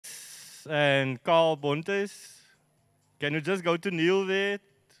and Carl Bontes. Can you just go to Neil there?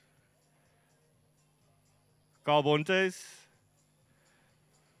 Carl Bontes.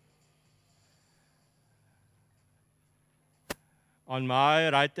 On my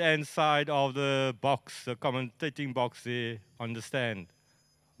right-hand side of the box, the commentating box there on the stand.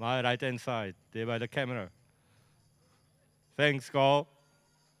 My right-hand side, there by the camera. Thanks, Carl.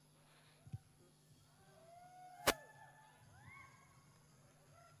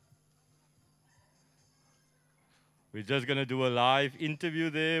 We're just going to do a live interview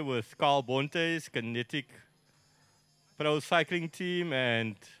there with Carl Bontes, Kinetic Pro Cycling Team,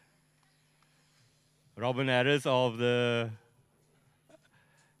 and Robin Harris of the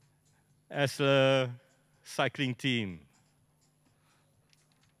Asler Cycling Team.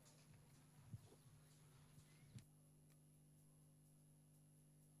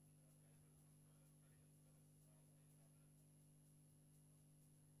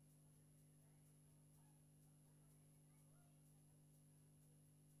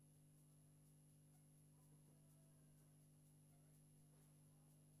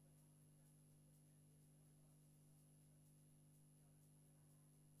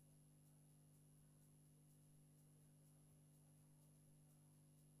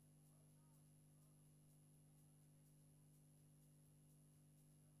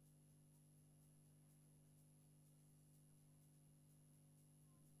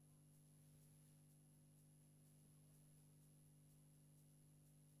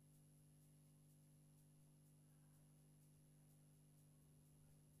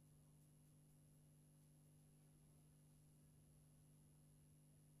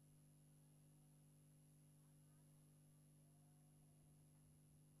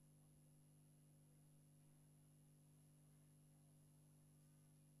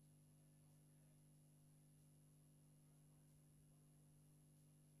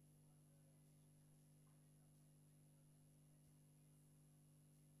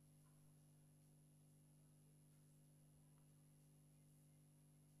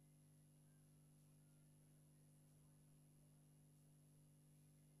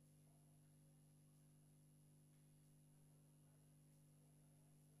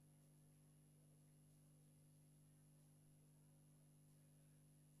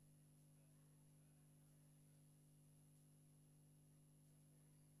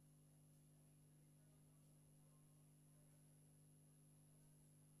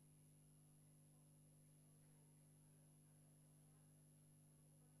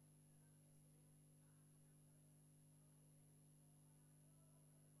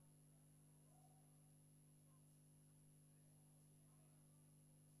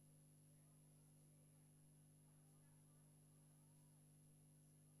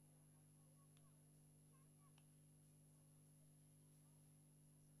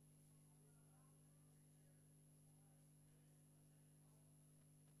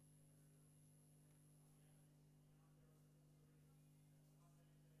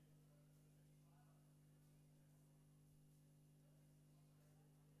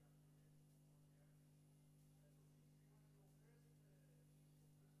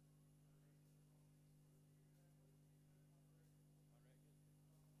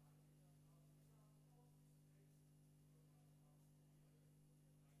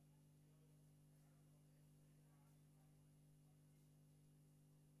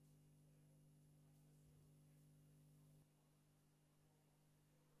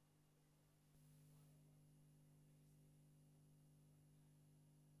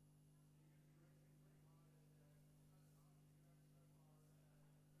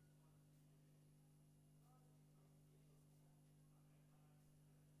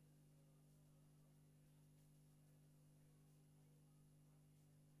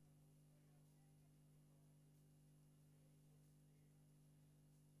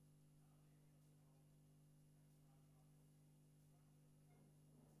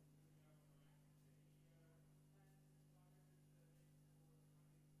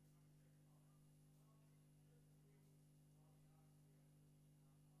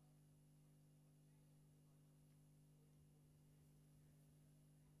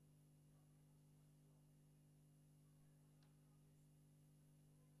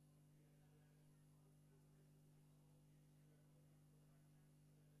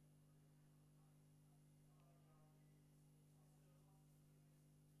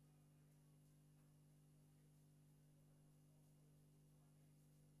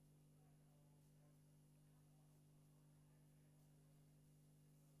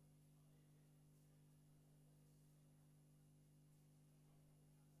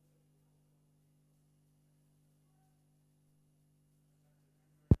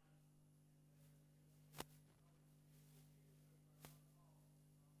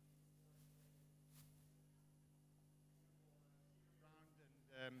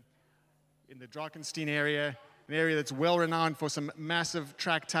 in the Drakenstein area, an area that's well renowned for some massive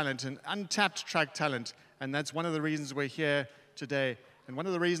track talent and untapped track talent. And that's one of the reasons we're here today. And one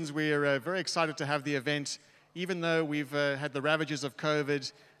of the reasons we're very excited to have the event, even though we've had the ravages of COVID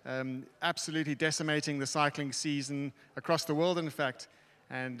absolutely decimating the cycling season across the world, in fact.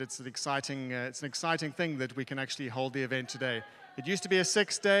 And it's an exciting thing that we can actually hold the event today. It used to be a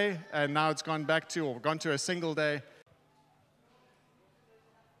 6-day, and now it's gone to a single day.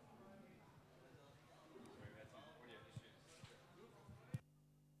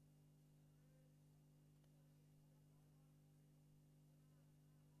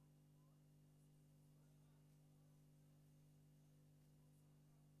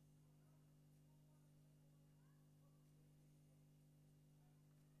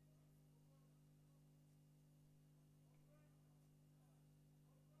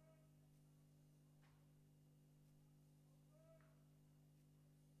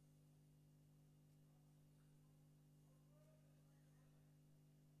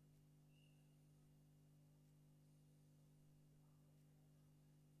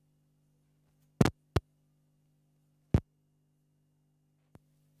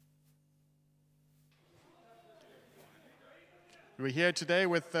 We're here today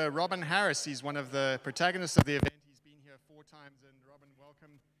with Robin Harris. He's one of the protagonists of the event. He's been here 4 times, and Robin,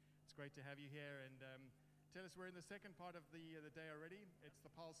 welcome. It's great to have you here. And tell us, we're in the second part of the day already. It's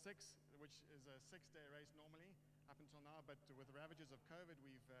the Paarl 6, which is a 6-day race normally up until now, but with the ravages of COVID,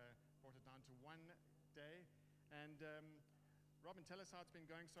 we've brought it down to 1 day. And Robin, tell us how it's been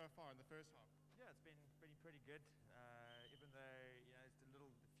going so far in the first half. Yeah, it's been pretty good. Even though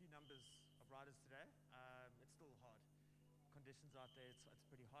it's a few numbers of riders today, it's still hard. Conditions out there, it's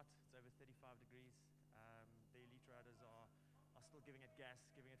pretty hot. It's over 35 degrees. The elite riders are still giving it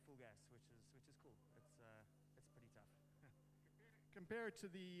full gas, which is cool. It's pretty tough. Compare it to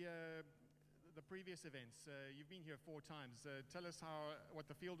the previous events. You've been here 4 times. Tell us what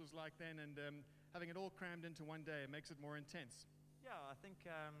the field was like then, and having it all crammed into 1 day, it makes it more intense. Yeah, I think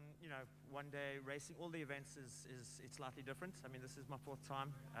 1 day racing, all the events it's slightly different. I mean, this is my 4th time.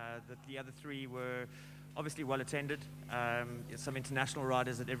 The other 3 were obviously well attended. Some international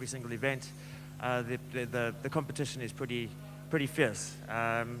riders at every single event. The competition is pretty fierce.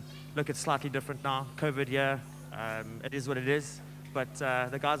 Look, it's slightly different now. COVID here, it is what it is. But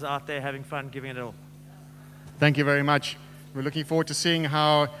the guys are out there having fun, giving it all. Thank you very much. We're looking forward to seeing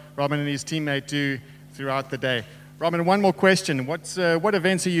how Robin and his teammate do throughout the day. Robin, one more question. What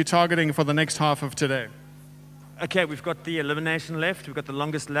events are you targeting for the next half of today? Okay, we've got the elimination left. We've got the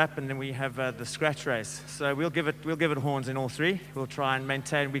longest lap, and then we have the scratch race. So we'll give it horns in all 3. We'll try and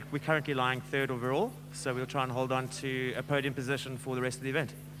maintain. We're currently lying 3rd overall, so we'll try and hold on to a podium position for the rest of the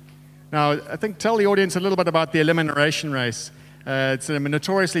event. Now, I think tell the audience a little bit about the elimination race. It's a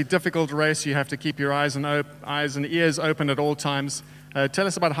notoriously difficult race. You have to keep your eyes and ears open at all times. Tell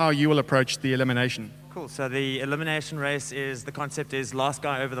us about how you will approach the elimination. Cool. So the elimination race the concept is last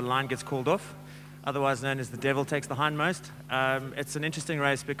guy over the line gets called off, otherwise known as the devil takes the hindmost. It's an interesting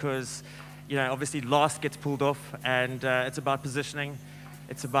race because, obviously last gets pulled off, and it's about positioning.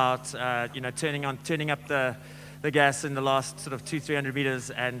 It's about, turning up the gas in the last sort of 200-300 meters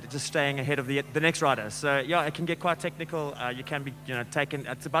and just staying ahead of the next rider. So yeah, it can get quite technical. You can be, taken.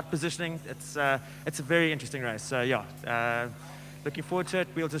 It's about positioning. It's a very interesting race. So yeah. Looking forward to it.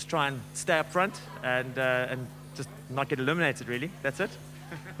 We'll just try and stay up front and just not get eliminated, really. That's it.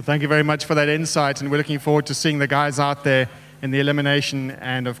 Well, thank you very much for that insight, and we're looking forward to seeing the guys out there in the elimination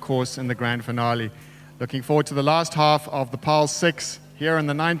and, of course, in the grand finale. Looking forward to the last half of the Paarl 6 here on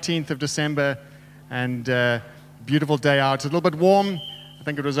the 19th of December, and beautiful day out. A little bit warm. I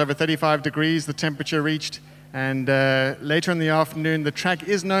think it was over 35 degrees the temperature reached, and later in the afternoon, the track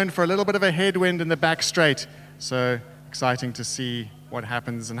is known for a little bit of a headwind in the back straight. So exciting to see what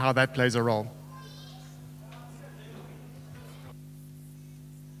happens and how that plays a role.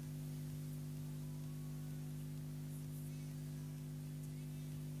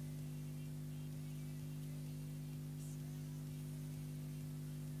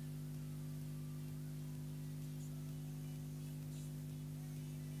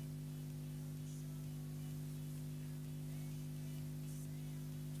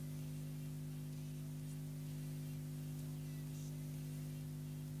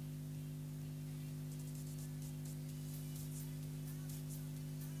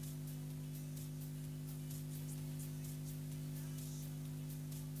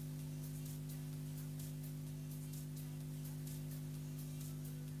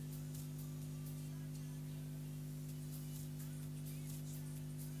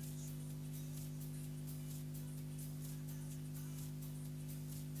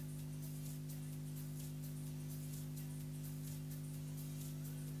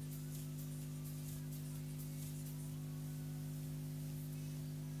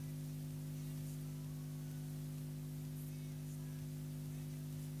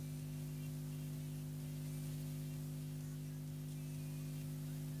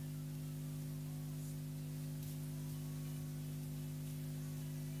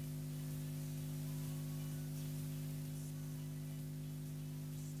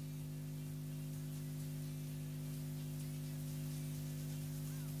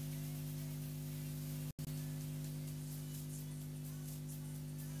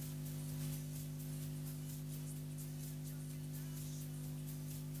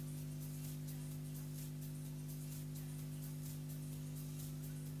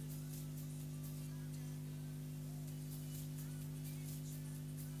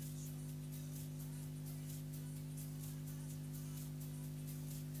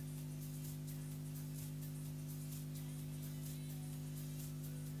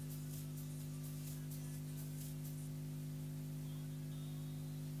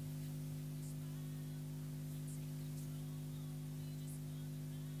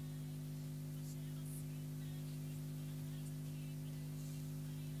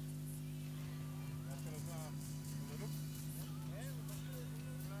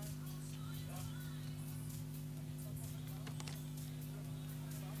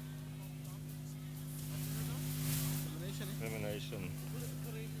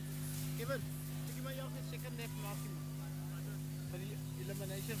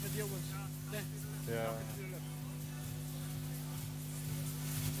 Yeah.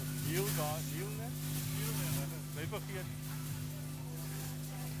 Neil,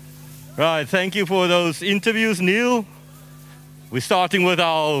 right, thank you for those interviews, Neil. We're starting with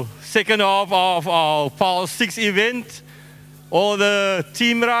our second half of our Paarl 6 event. All the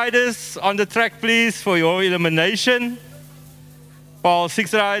team riders on the track, please, for your elimination. Paarl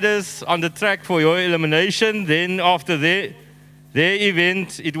 6 riders on the track for your elimination. Then after their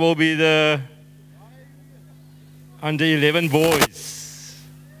event, it will be the under 11 boys.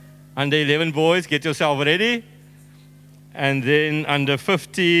 Under 11 boys, get yourself ready. And then under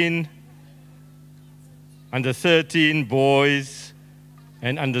 15, under 13 boys,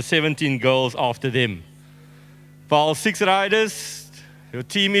 and under 17 girls after them. Paarl 6 riders, your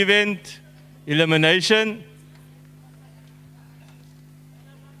team event, elimination.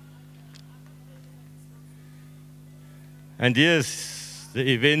 And yes, the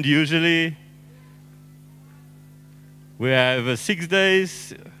event usually, we have 6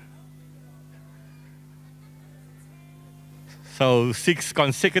 days. So 6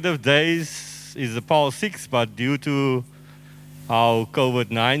 consecutive days is the Paarl 6, but due to our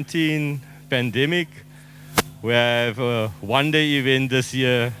COVID-19 pandemic, we have a one-day event this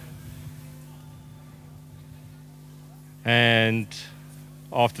year. And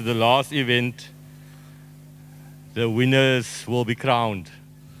after the last event, the winners will be crowned.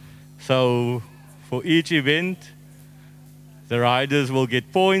 So for each event, the riders will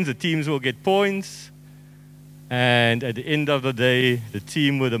get points, the teams will get points, and at the end of the day, the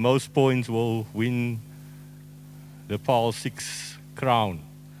team with the most points will win the Paarl 6 crown.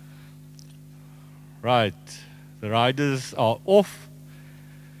 Right, the riders are off.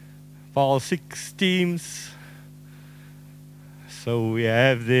 Paarl 6 teams. So we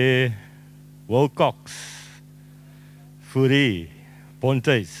have there Wilcox, Fourie,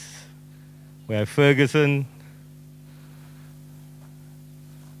 Pontes. We have Ferguson,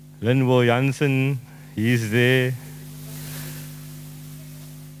 Linwell Jansen, he's there.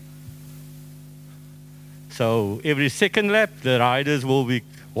 So every second lap, the riders will be,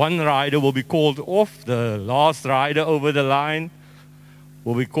 one rider will be called off. The last rider over the line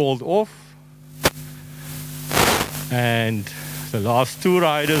will be called off. And the last 2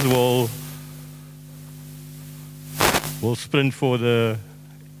 riders will sprint for the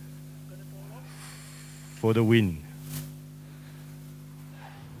win.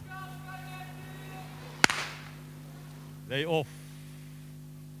 They off.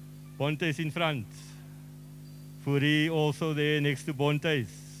 Bontes in front. Fourie also there next to Bontes.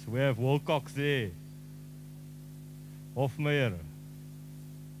 We have Wilcox there. Hofmeyer.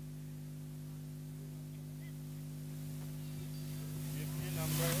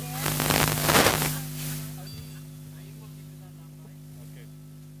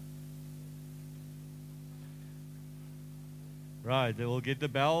 Right, they will get the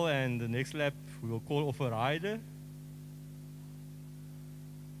bell, and the next lap we will call off a rider.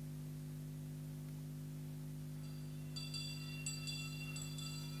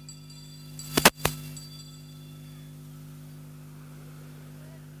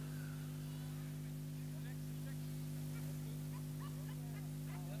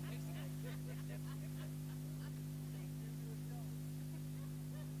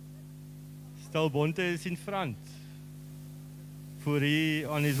 Still Bonte is in front. Fourie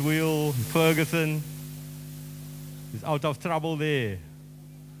on his wheel, Ferguson is out of trouble there.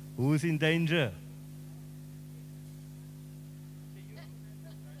 Who's in danger?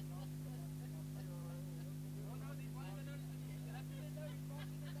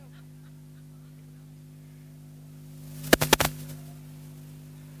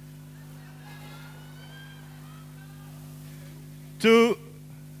 Two,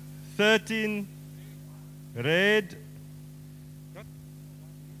 13, red.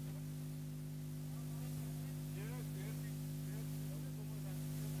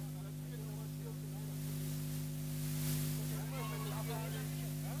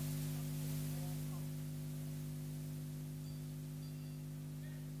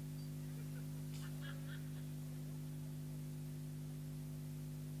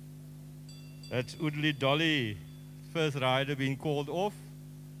 That's Oodley Dolly, first rider being called off.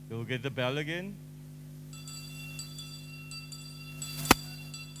 He'll get the bell again.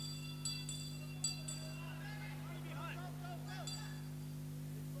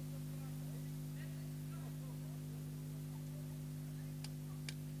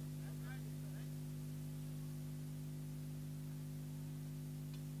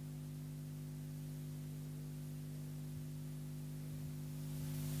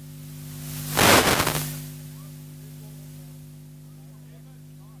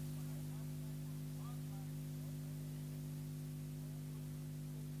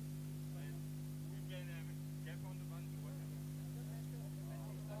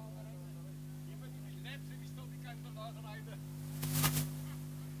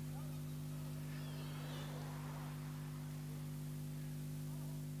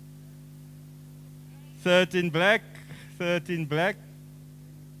 13 black, 13 black.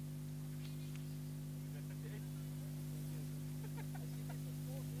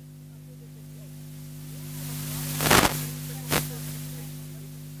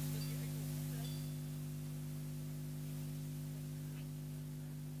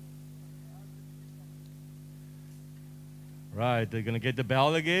 Right, they're going to get the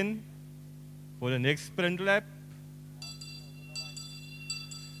bell again for the next sprint lap.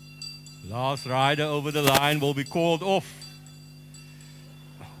 Last rider over the line will be called off.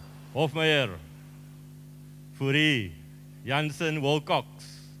 Hofmeyer, Fourie, Jansen, Wilcox.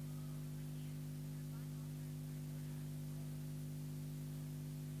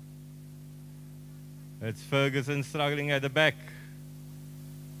 It's Ferguson struggling at the back.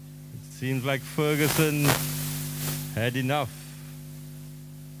 It seems like Ferguson had enough.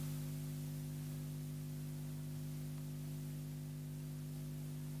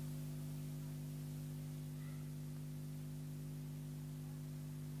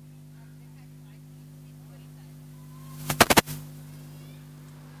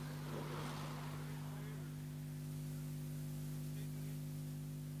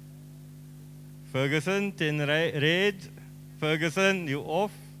 Ferguson, 10 red. Ferguson, you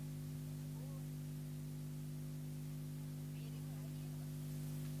off.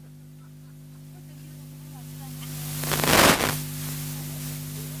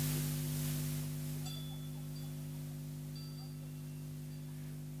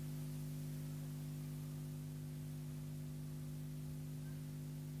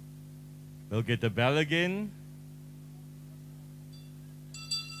 We'll get the bell again.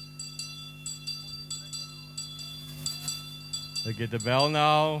 We'll get the bell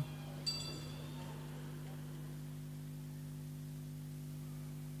now.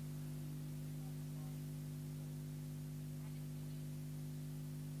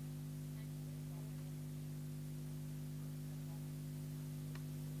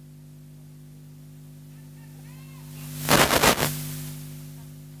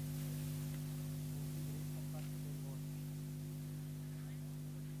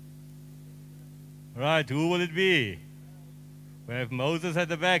 Right, who will it be? We have Moses at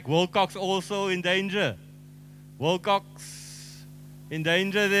the back. Wilcox also in danger. Wilcox in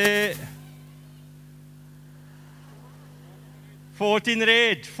danger there. 14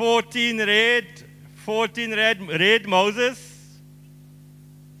 red, 14 red, 14 red Moses.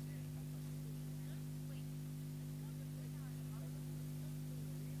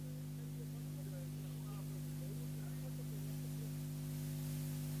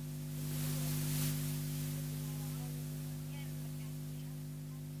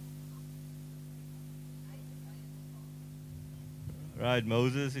 Right,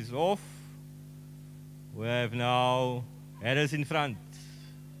 Moses is off. We have now Harris in front.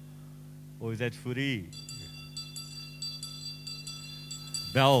 Or is that Fourie?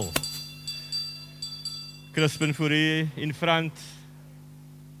 Bell. Crispin Fourie in front.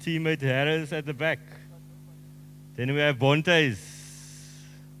 Teammate Harris at the back. Then we have Bontes.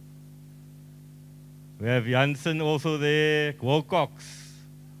 We have Jansen also there. Wilcox.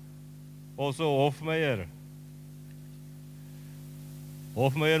 Also Hofmeyer.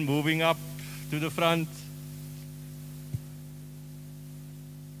 Hofmeyer moving up to the front.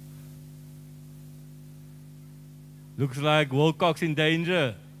 Looks like Wilcox in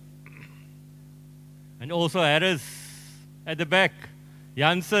danger. And also Harris at the back.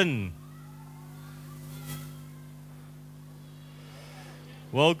 Jansen.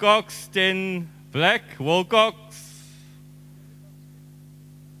 Wilcox, 10 black. Wilcox.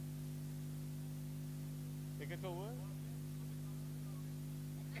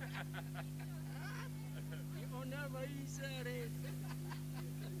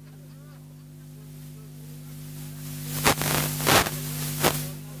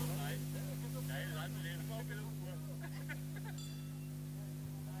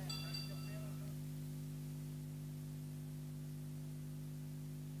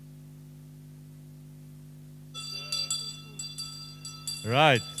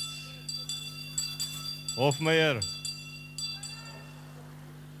 Right. Hofmeyer.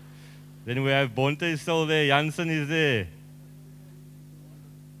 Then we have Bonte still there. Jansen is there.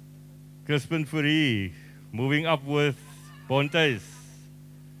 Crispin Fourie moving up with Bontes.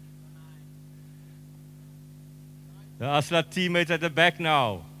 The Aslat teammates at the back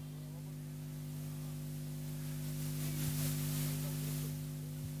now.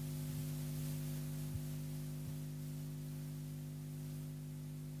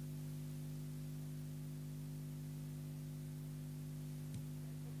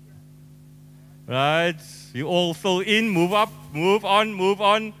 Right. You all still in, move up, move on, move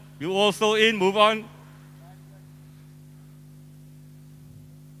on. You all still in, move on.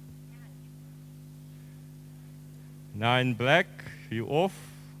 Nine black, you off.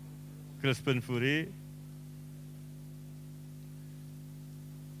 Crispin Fury.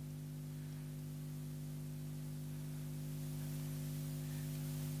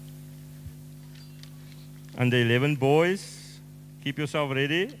 And the 11 boys, keep yourself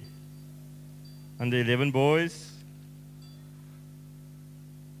ready. And the 11 boys.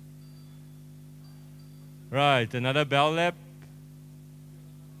 Right, another bell lap.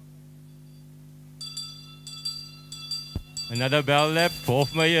 Another bell lap.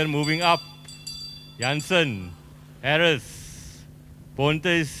 Hofmeyer moving up. Janssen, Harris,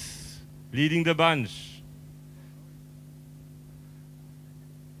 Pontes leading the bunch.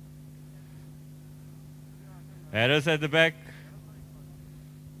 Harris at the back.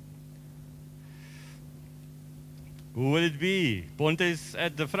 Who will it be? Pontes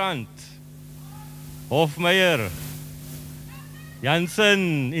at the front. Hofmeyer.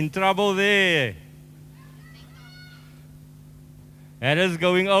 Janssen in trouble there. Harris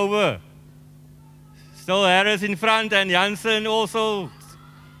going over. Still Harris in front and Janssen also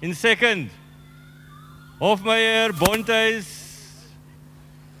in second. Hofmeyer, Pontes.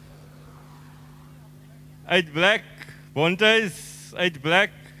 8 black. Pontes, 8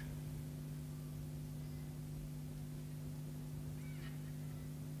 black.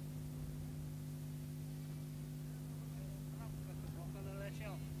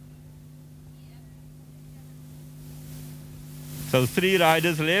 So 3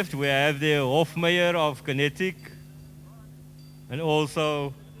 riders left. We have the Hofmeyer of Kinetic and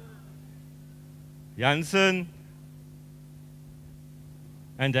also Janssen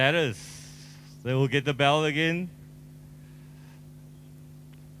and Harris. They will get the bell again.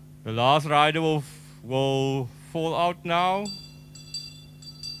 The last rider will fall out now.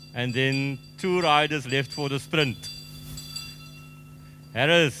 And then 2 riders left for the sprint.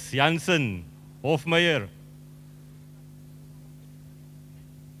 Harris, Janssen, Hofmeyer.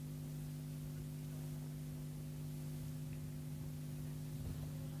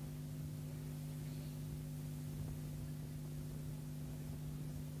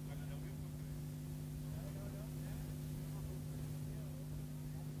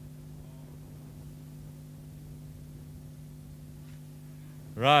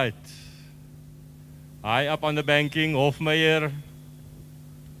 Right. High up on the banking, Hofmeyer.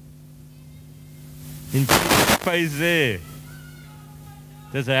 In pace there.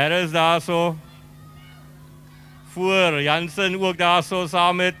 Dis Harris daar so. Voor Janssen ook daar so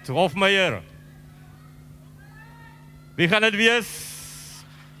saam met Hofmeyer. Wie gaan het wees?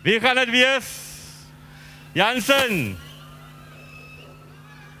 Wie gaan het wees? Janssen.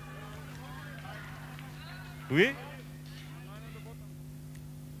 Wie?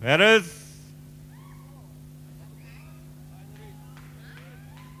 Harris.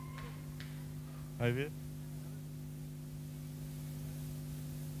 Hy weet.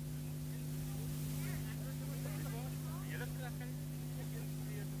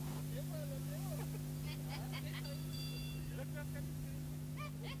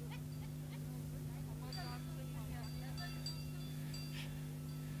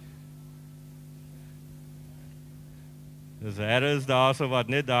 Dus Harris daar so wat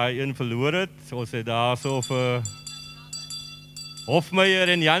net daai een verloor het. Ons het daar so vir Hofmeyer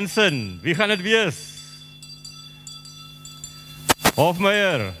en Janssen. Wie gaan dit wees?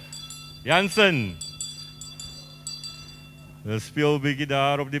 Hofmeyer, Janssen. Hulle speel bietjie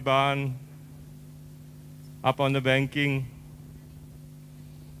daar op die baan. Up on the banking.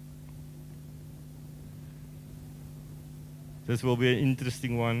 This will be an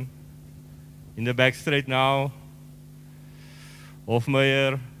interesting one. In the back straight now.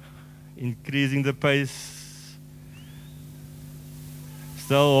 Hofmeyer increasing the pace.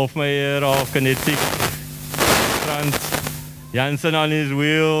 Still Hofmeyer of Kinetic front. Janssen on his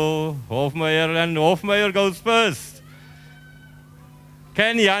wheel. Hofmeyer and Hofmeyer goes first.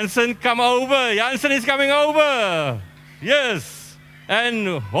 Can Janssen come over? Janssen is coming over. Yes.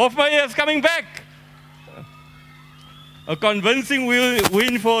 And Hofmeyer is coming back. A convincing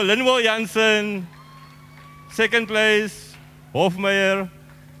win for Linwell Janssen. Second place. Hofmeyer,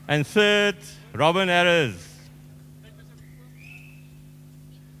 and third, Robin Harris.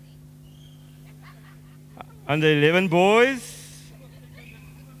 And the 11 boys.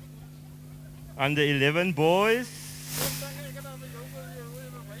 And the 11 boys.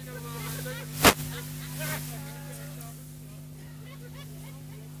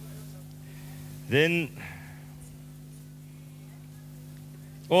 Then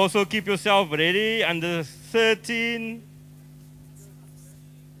Also keep yourself ready. Under 13.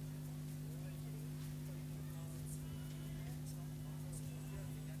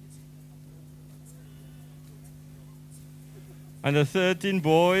 Under 13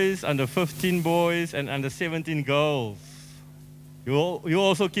 boys, under 15 boys, and under 17 girls. You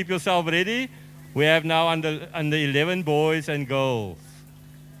also keep yourself ready. We have now under 11 boys and girls.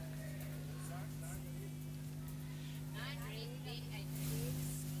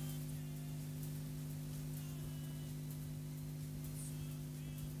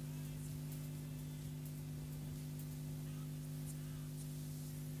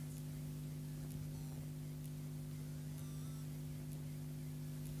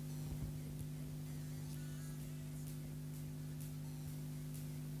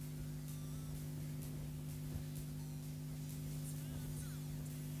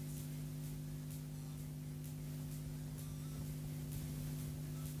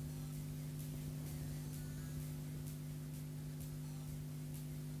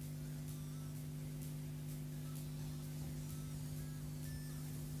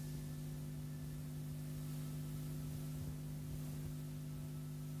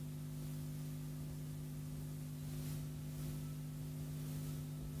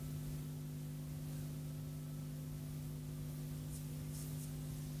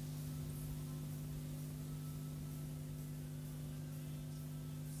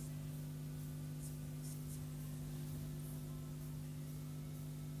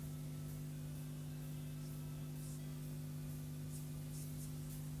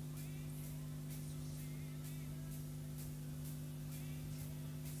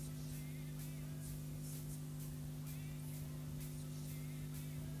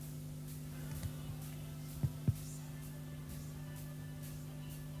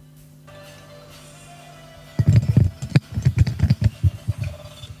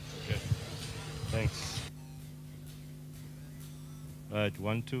 Thanks. Right,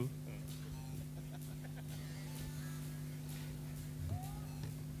 1, 2.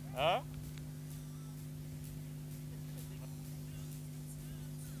 Huh?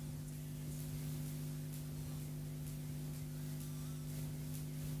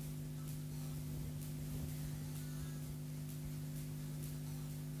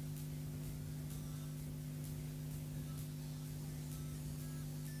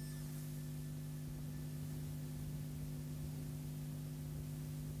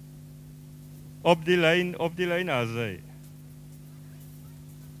 Op die lyn as hy.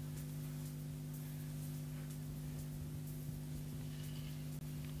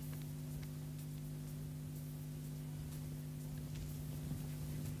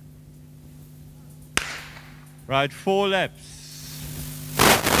 Right, 4 laps.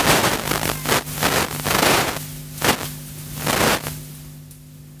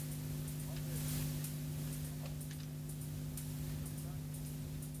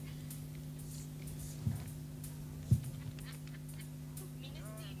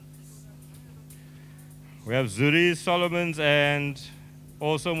 We have Zuri Solomons and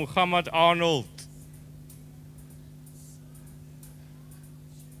also Muhammad Arnold.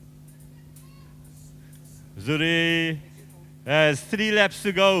 Zuri has 3 laps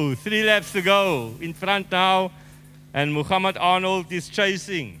to go. 3 laps to go. In front now. And Muhammad Arnold is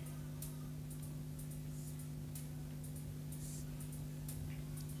chasing.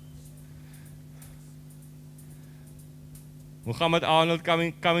 Muhammad Arnold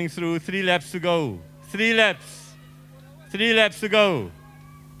coming through. 3 laps to go. 3 laps. 3 laps to go.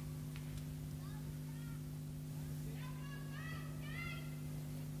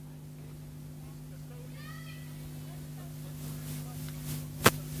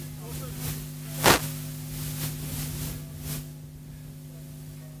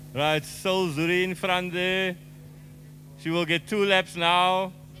 Right, so Zuri in front there. She will get 2 laps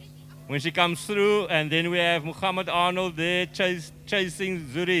now when she comes through, and then we have Muhammad Arnold there chasing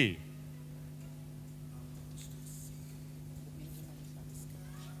Zuri.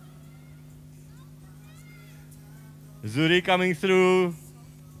 Zuri coming through,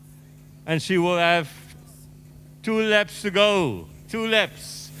 and she will have 2 laps to go. 2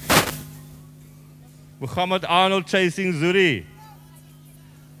 laps. Muhammad Arnold chasing Zuri.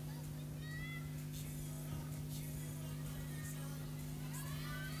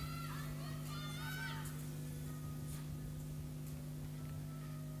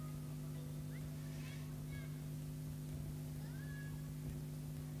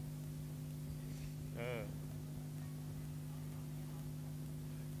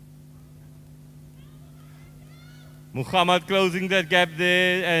 Muhammad closing that gap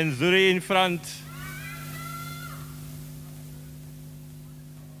there, and Zuri in front.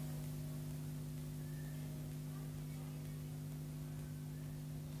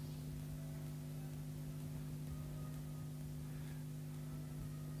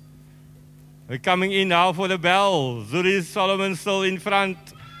 We're coming in now for the bell. Zuri Solomon still in front.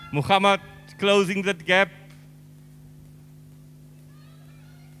 Muhammad closing that gap.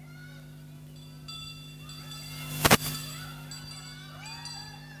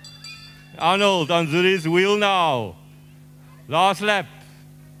 Arnold on Zuri's wheel now. Last lap.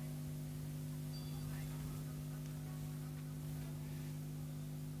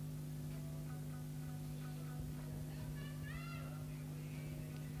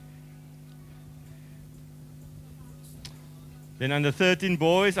 Then under 13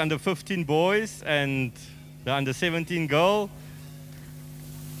 boys, under 15 boys, and the under 17 girl.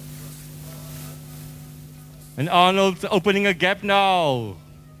 And Arnold's opening a gap now.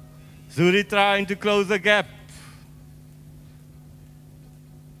 Zuri trying to close the gap.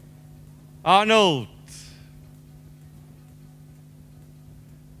 Arnold.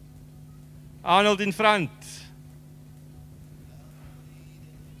 Arnold in front.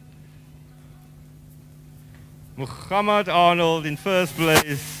 Muhammad Arnold in first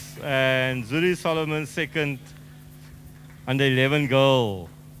place and Zuri Solomon second under 11 girl.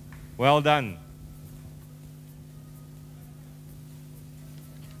 Well done.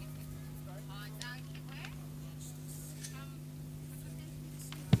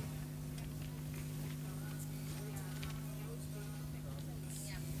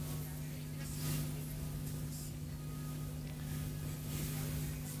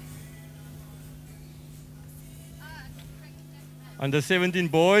 Under 17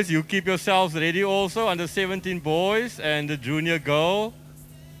 boys, you keep yourselves ready also. Under 17 boys and the junior girl,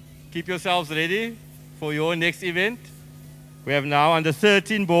 keep yourselves ready for your next event. We have now under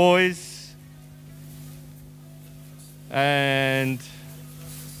 13 boys and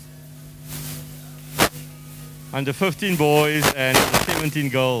under 15 boys and under 17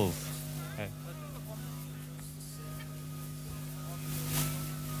 girls.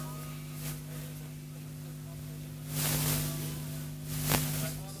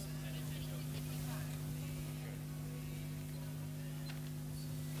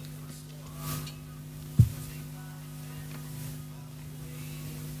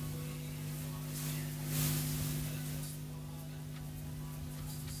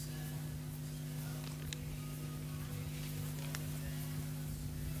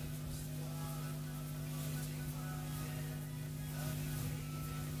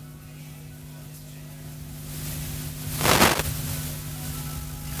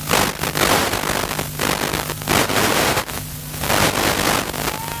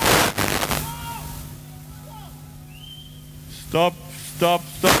 Stop, stop,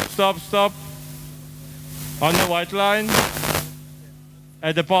 stop, stop, stop. On the white line.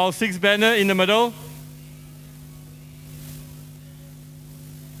 At the Paarl 6 banner in the middle.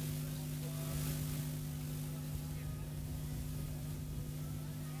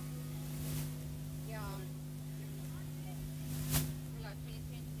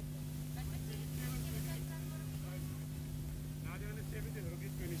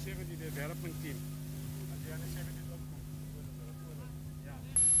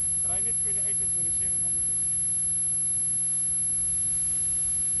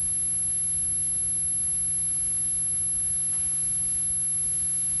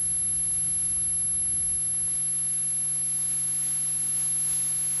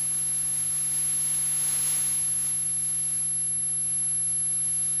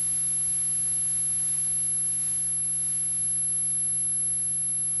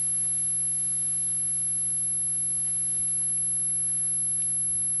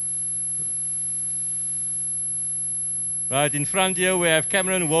 Right in front here we have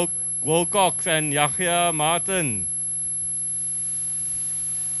Cameron Wilcox and Yahya Martin.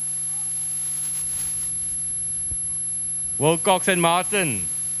 Wilcox and Martin.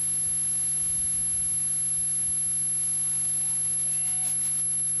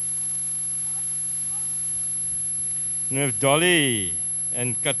 And we have Dolly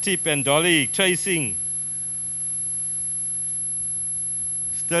and Katip and Dolly chasing.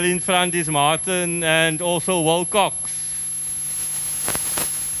 Still in front is Martin and also Wilcox.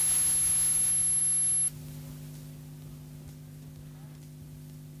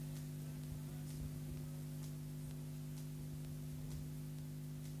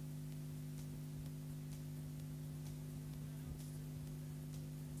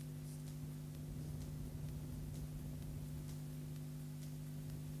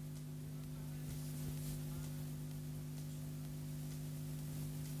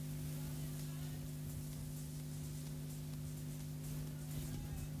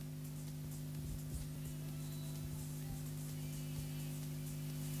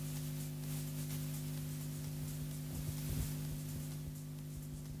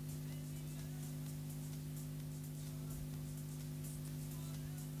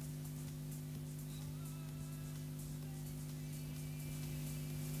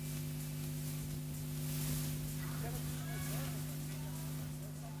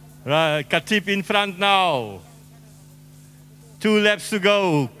 Right, Katip in front now. 2 laps to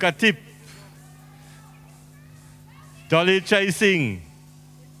go. Katip. Dolly chasing.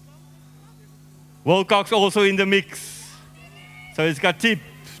 Wilcox also in the mix. So it's Katip,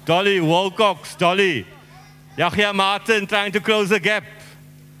 Dolly, Wilcox, Dolly. Yahya Martin trying to close the gap.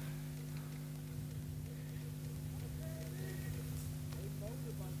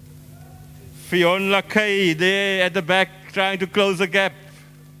 Fiona Kay there at the back trying to close the gap.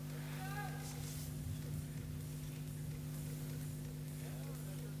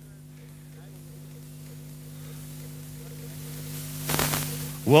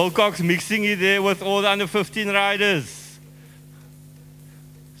 Wilcox mixing it there with all the under 15 riders.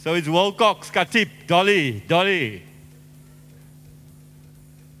 So it's Wilcox, Katip, Dolly, Dolly.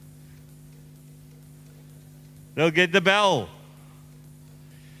 They'll get the bell.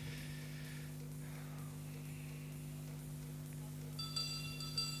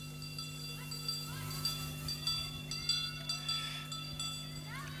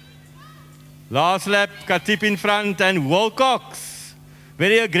 Last lap, Katip in front and Wilcox.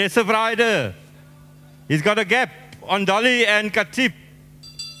 Very aggressive rider. He's got a gap on Dolly and Katip.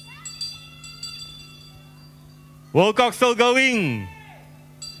 Wilcox still going.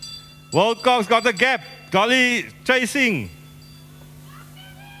 Wilcox got a gap. Dolly chasing.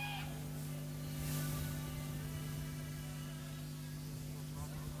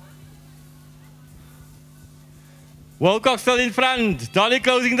 Wilcox still in front. Dolly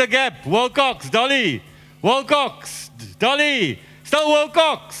closing the gap. Wilcox, Dolly. Wilcox, Dolly. Still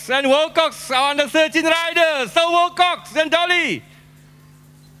Wilcox. And Wilcox are under 13 riders. Still Wilcox and Dolly.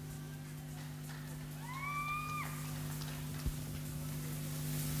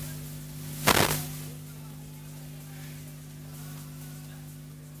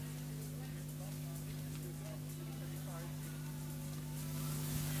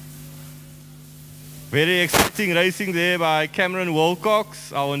 Very exciting racing there by Cameron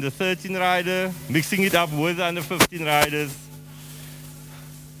Wilcox, our under 13 rider, mixing it up with under 15 riders.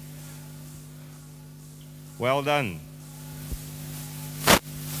 Well done.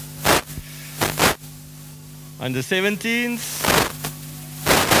 Under 17s.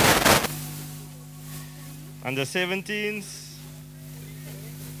 Under 17s.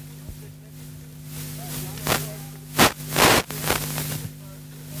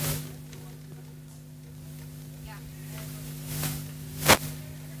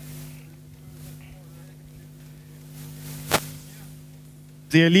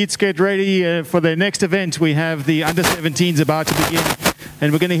 The elites get ready for their next event. We have the under-17s about to begin,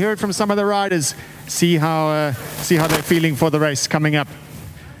 and we're going to hear it from some of the riders, see how they're feeling for the race coming up.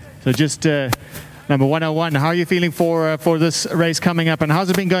 So just number 101, how are you feeling for this race coming up, and how's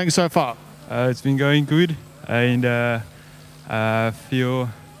it been going so far? It's been going good, and I'm going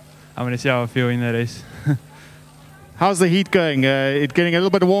to see how I feel in the race. How's the heat going? It getting a little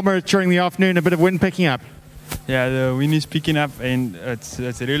bit warmer during the afternoon, a bit of wind picking up. Yeah, the wind is picking up, and it's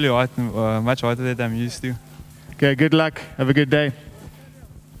really hot, much hotter than I'm used to. Okay, good luck. Have a good day.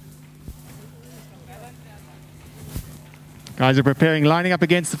 Guys are preparing, lining up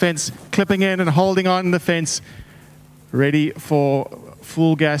against the fence, clipping in and holding on the fence, ready for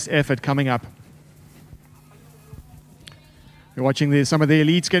full gas effort coming up. You're watching some of the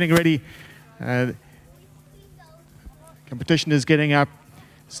elites getting ready. Competition is getting up,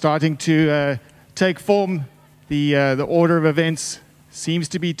 starting to take form. The order of events seems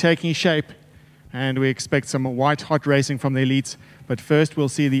to be taking shape, and we expect some white-hot racing from the elites. But first, we'll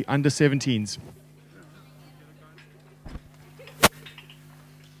see the under-17s.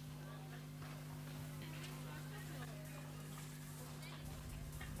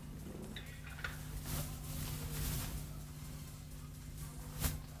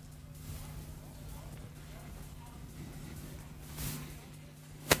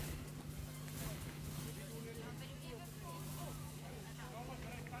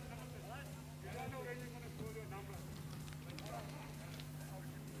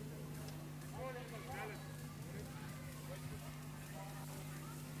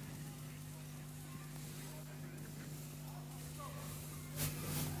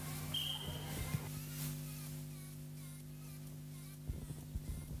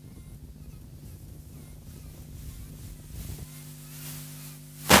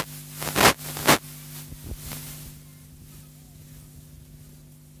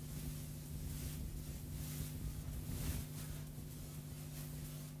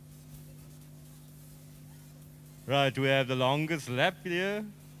 Right, we have the longest lap here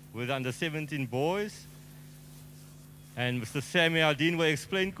with under 17 boys. And Mr. Sammy Aldin will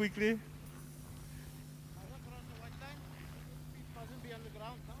explain quickly.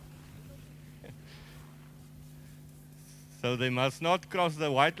 So they must not cross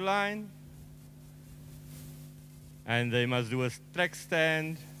the white line. And they must do a track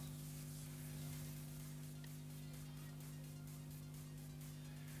stand.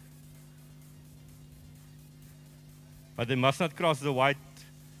 But they must not cross the white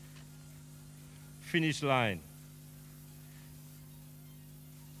finish line.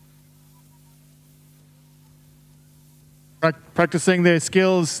 Practicing their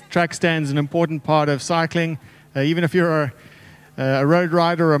skills, track stands an important part of cycling. Even if you're a road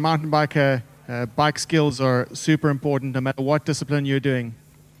rider or a mountain biker, bike skills are super important no matter what discipline you're doing.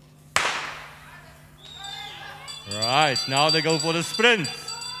 Right, now they go for the sprint.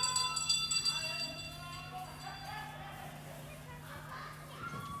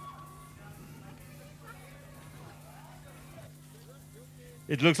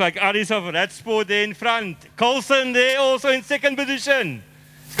 It looks like Aris of Radsport there in front. Coulson there also in second position.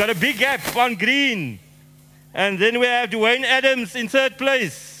 He's got a big gap on green. And then we have Dwayne Adams in third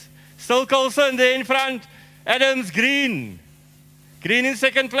place. Still Coulson there in front. Adams, green. Green in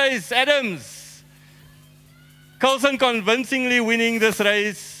second place, Adams. Coulson convincingly winning this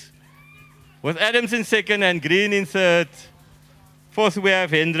race with Adams in second and Green in third. Fourth we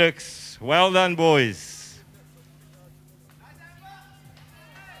have Hendricks. Well done, boys.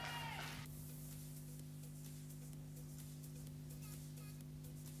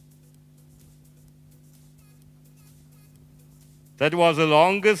 That was the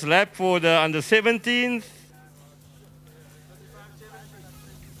longest lap for the under 17s.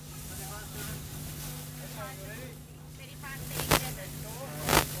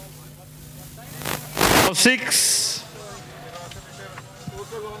 Six.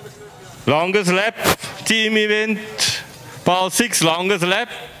 Longest lap, team event. Paarl 6, longest lap.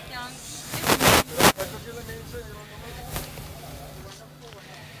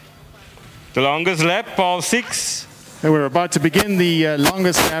 The longest lap, Paarl 6. And we're about to begin the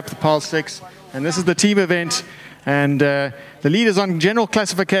longest lap, the Paarl 6, and this is the team event. And the leaders on general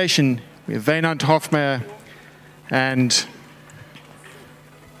classification, we have Wynand Hofmeyer and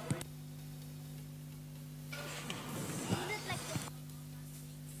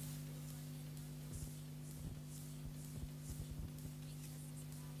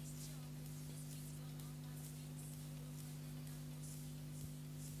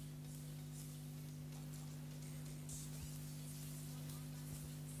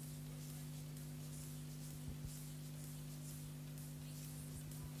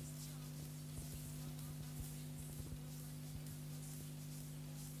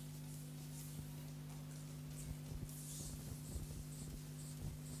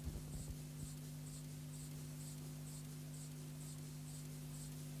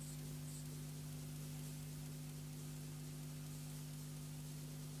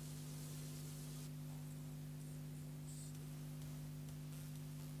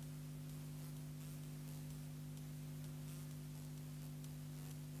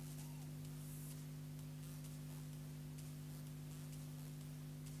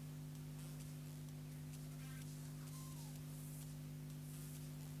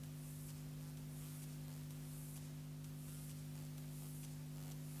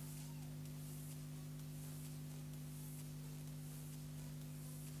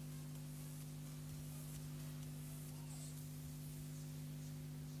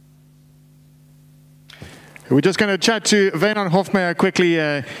we're just going to chat to Wynand Hofmeyer quickly.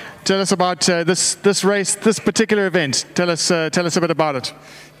 Tell us about this race, this particular event. Tell us a bit about it.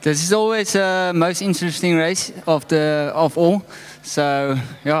 This is always the most interesting race of all. So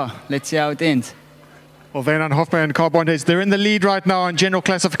yeah, let's see how it ends. Well, Wynand Hofmeyer and Carl Bontes, they're in the lead right now on general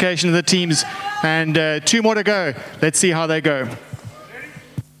classification of the teams, and 2 more to go. Let's see how they go.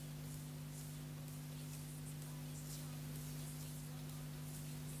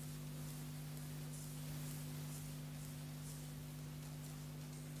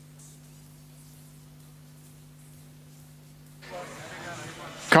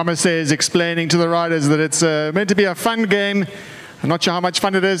 Commissaire is explaining to the riders that it's meant to be a fun game. I'm not sure how much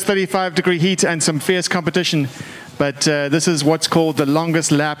fun it is, 35-degree heat and some fierce competition. But this is what's called the longest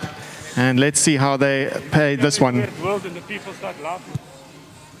lap. And let's see how they pay this one.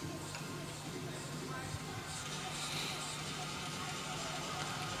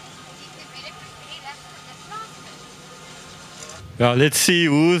 Well, let's see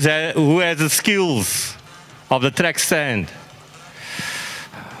who has the skills of the track stand.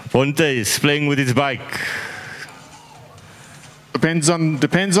 Bonte is playing with his bike. Depends on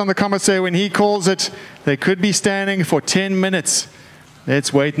the commissaire when he calls it. They could be standing for 10 minutes.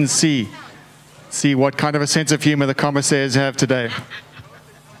 Let's wait and see. See what kind of a sense of humor the commissaires have today.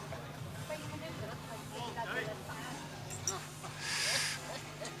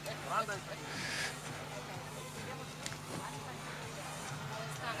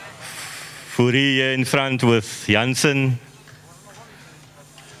 Fourie here in front with Janssen.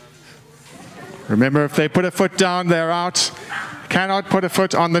 Remember, if they put a foot down, they're out. Cannot put a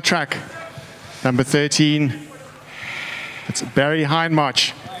foot on the track. Number 13, it's Barry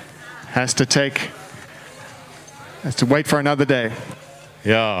Hindmarch. Has to wait for another day.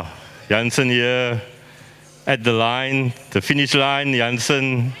 Yeah, Janssen here at the line, the finish line.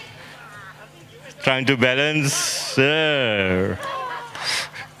 Janssen trying to balance. There.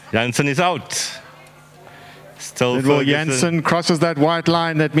 Janssen is out. Still Little Janssen crosses that white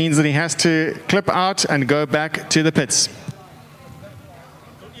line. That means that he has to clip out and go back to the pits.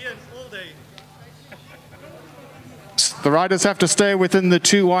 The riders have to stay within the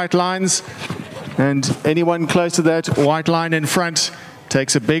 2 white lines, and anyone close to that white line in front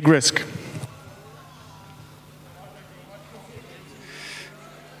takes a big risk.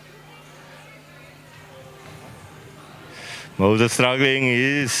 Moses struggling,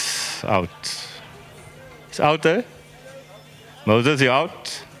 he's out. He's out there. Moses, you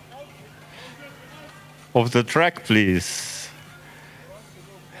out? Off the track, please.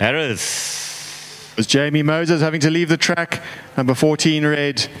 Harris. It was Jamie Moses having to leave the track. Number 14,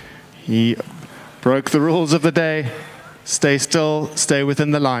 Red. He broke the rules of the day. Stay still, stay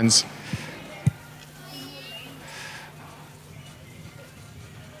within the lines.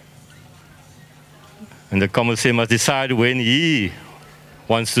 And the commissaire must decide when he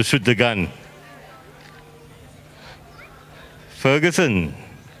wants to shoot the gun. Ferguson.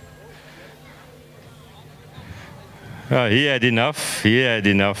 He had enough. He had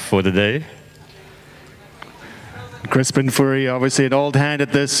enough for the day. Crispin Fourie, obviously an old hand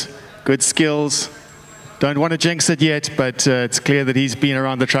at this. Good skills. Don't want to jinx it yet, but it's clear that he's been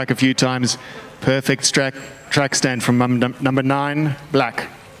around the track a few times. Perfect track stand from number 9, Black.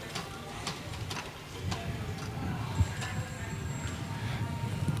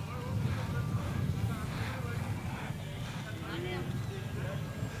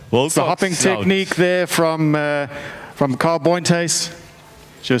 It's the hopping technique there from Carl Bointes.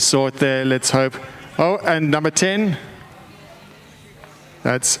 Just saw it there, let's hope. Oh, and number 10,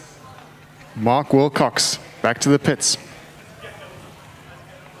 that's Mark Wilcox, back to the pits.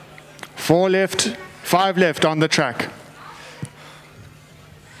 4 left, 5 left on the track.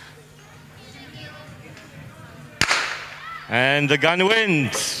 And the gun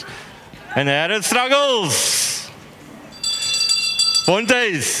wins. And Harris struggles.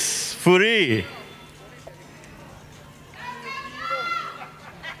 Pontes, Fourie.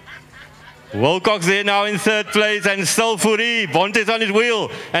 Wilcox there now in 3rd place, and still Fourie. Pontes on his wheel,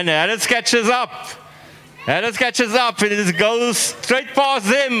 and Harris catches up. Harris catches up, and it goes straight past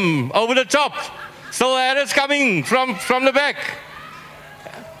them, over the top. Still Harris coming from the back.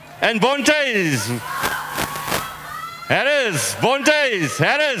 And Pontes. Harris, Pontes,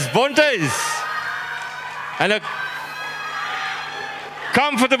 Harris, Pontes. And a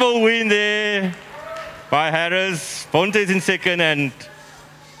comfortable win there by Harris. Pontes in 2nd, and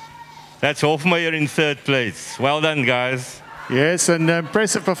that's Hofmeyer in 3rd place. Well done, guys. Yes, an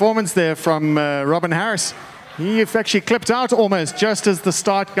impressive performance there from Robin Harris. He actually clipped out almost just as the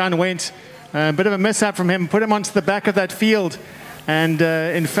start gun went. A bit of a mishap from him, put him onto the back of that field. And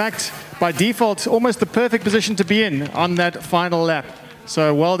in fact, by default, almost the perfect position to be in on that final lap.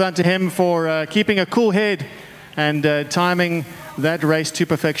 So well done to him for keeping a cool head and timing that race to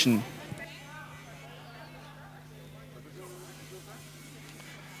perfection.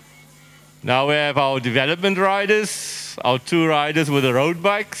 Now we have our development riders, our 2 riders with the road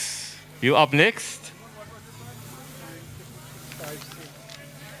bikes. You up next.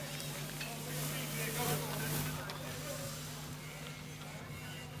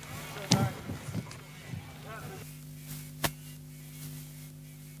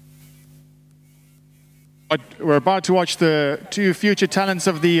 We're about to watch the 2 future talents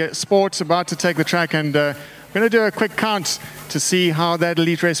of the sport about to take the track, and we're going to do a quick count to see how that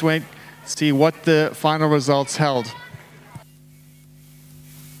elite race went, see what the final results held.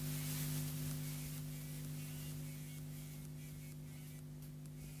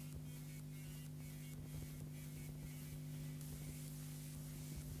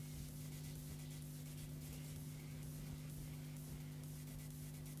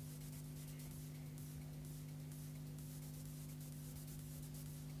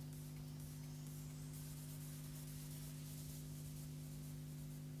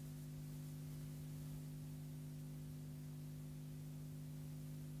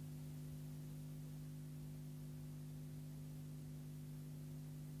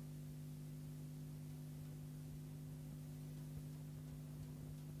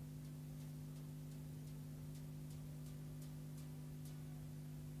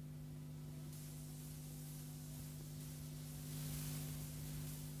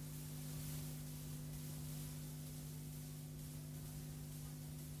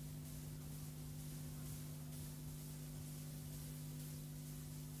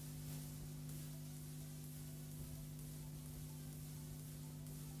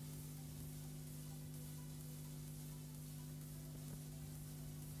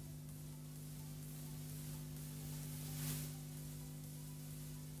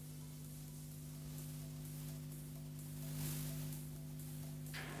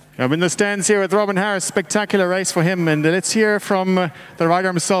 I'm in the stands here with Robin Harris. Spectacular race for him. And let's hear from the rider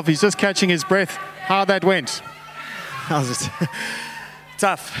himself. He's just catching his breath. How that went. That was just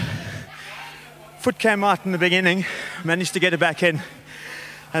tough. Foot came out in the beginning, managed to get it back in,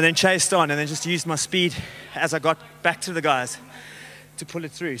 and then chased on, and then just used my speed as I got back to the guys to pull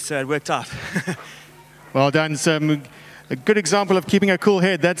it through. So it worked out. Well done. A good example of keeping a cool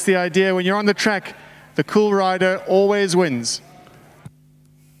head. That's the idea. When you're on the track, the cool rider always wins.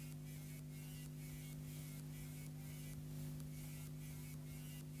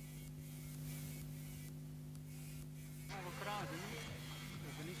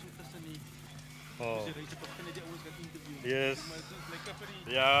 Oh. Yes.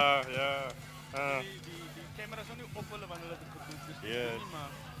 Ja, ja. Die camera's are nu op hulle wanneer hulle dit gedoen. Dus Yes. nie maar.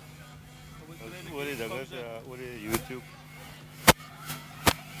 Oor die dinges, ja, oor die YouTube.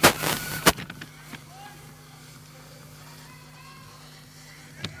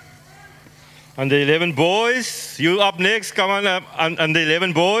 And the 11 boys, you up next, come on up. And the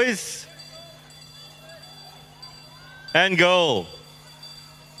 11 boys. And girl.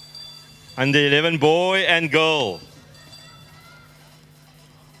 And the 11 boy and girl.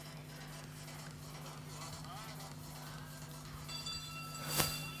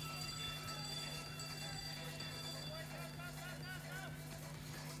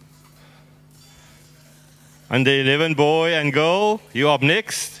 And the 11 boy and girl, you up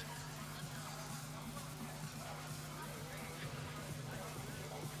next.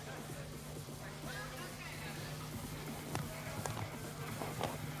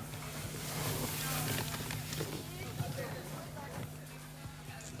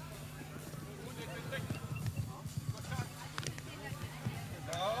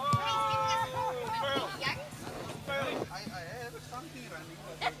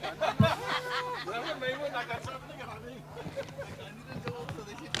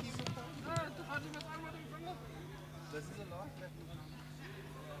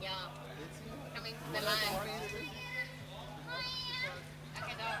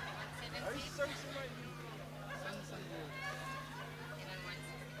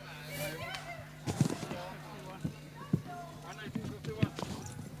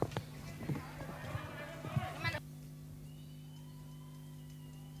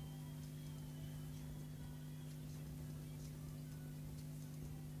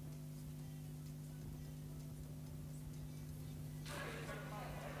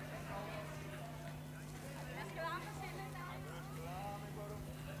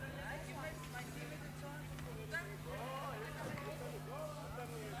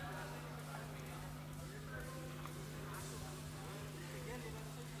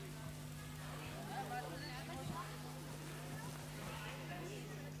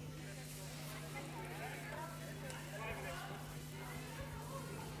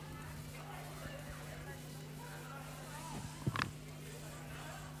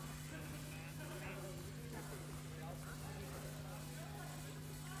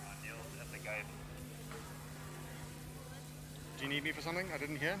 Do you need me for something? I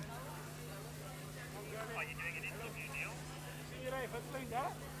didn't hear. Are you doing an interview, Neil?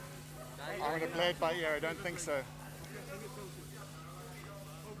 I'm going to play it by ear. I don't think so.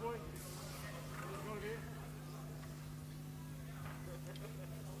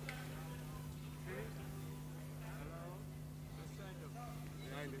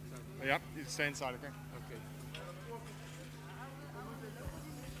 Yep, you stay inside, okay?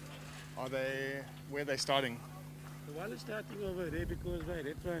 Okay. Where are they starting? The one is starting over there because my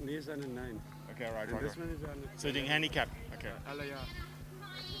red one is on a 9. Okay, right, And right. this one is on a... So doing handicap. Okay.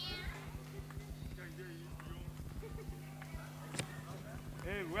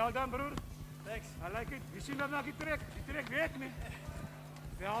 Hey, well done, broer. Thanks. I like it. You see dat nou die trek? Die trek werkt niet.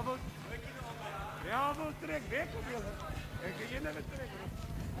 Velvel trek werkt op jullie. Kijk, je naar de trek, bro.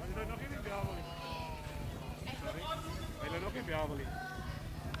 Je loopt nog in de velvel. Sorry. Je loopt nog in velvel.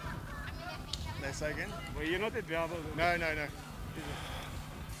 Let's say again? Maar you're not in velvel. No.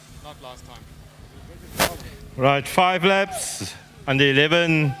 Not last time. Right, 5 laps. And the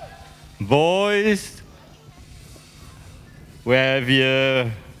 11 boys. We have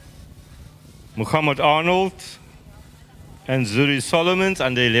here Muhammad Arnold and Zuri Solomons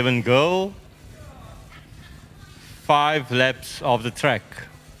and the 11 girl. 5 laps of the track.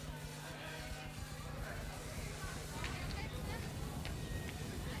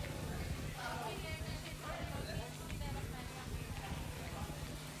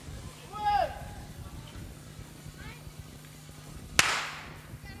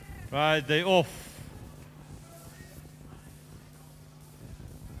 Right, they off.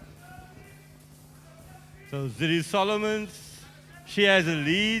 So Ziri Solomons, She has a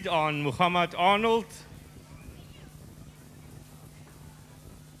lead on Muhammad Arnold.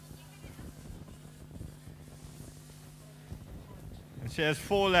 And she has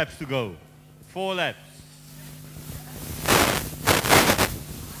 4 laps to go. 4 laps.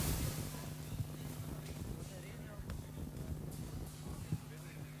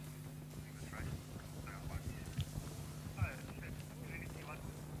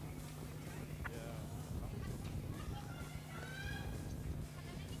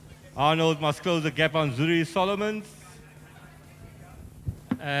 Arnold must close the gap on Zuri Solomons.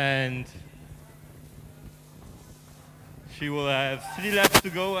 And she will have 3 laps to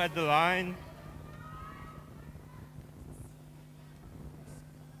go at the line.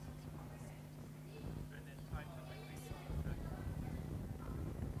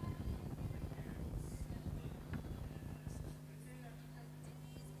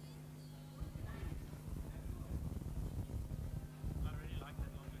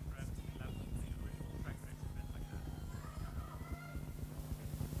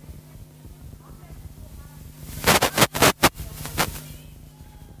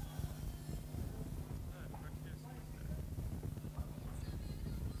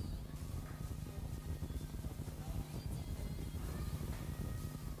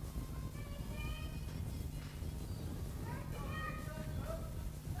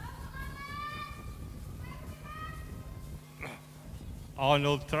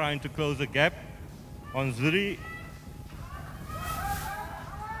 Arnold trying to close the gap on Zuri.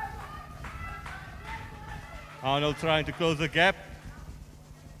 Arnold trying to close the gap.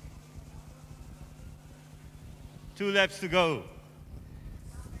 2 laps to go.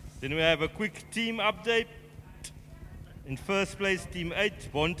 Then we have a quick team update. In first place, Team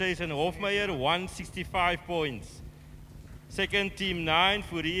 8, Bontes and Hofmeyer, 165 points. Second, Team 9,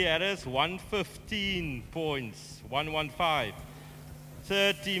 Fourie Harris, 115 points, 115.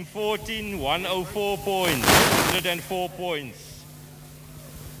 Third, Team 14, 104 points, 104 points.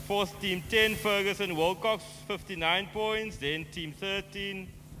 Fourth, Team 10, Ferguson Wilcox, 59 points. Then Team 13,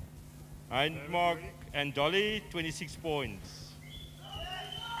 Hindmark and Dolly, 26 points.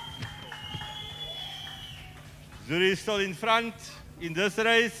 Zuri is still in front in this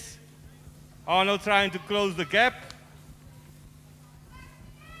race. Arnold trying to close the gap.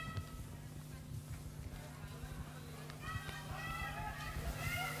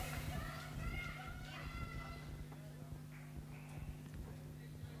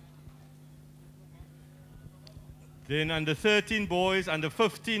 Then under 13 boys, under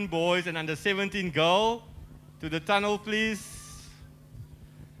 15 boys, and under 17 girl. To the tunnel, please.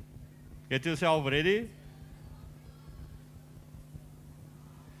 Get yourself ready.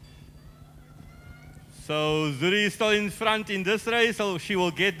 So Zuri is still in front in this race, so she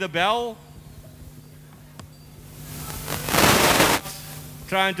will get the bell.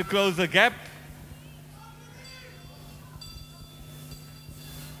 Trying to close the gap.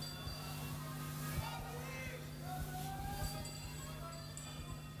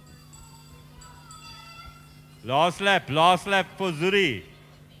 Last lap for Zuri.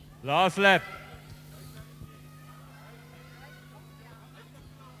 Last lap.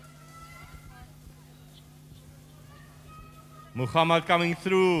 Muhammad coming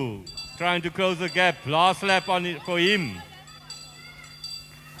through, trying to close the gap. Last lap on it for him.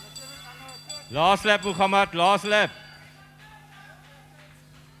 Last lap, Muhammad, last lap.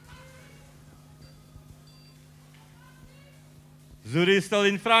 Zuri is still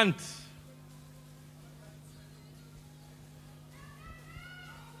in front.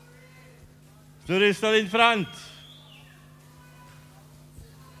 Zuri is still in front.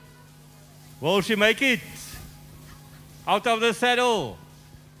 Will she make it? Out of the saddle.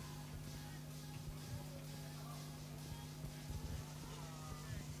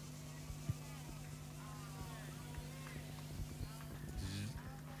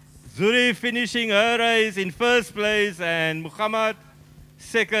 Zuri finishing her race in first place and Muhammad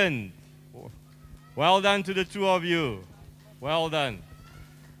second. Well done to the two of you. Well done.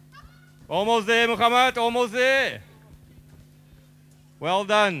 Almost there, Muhammad, almost there. Well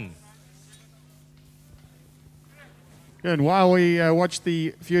done. And while we watch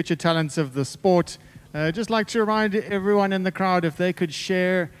the future talents of the sport, just like to remind everyone in the crowd if they could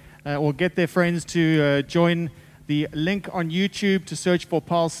share or get their friends to join the link on YouTube to search for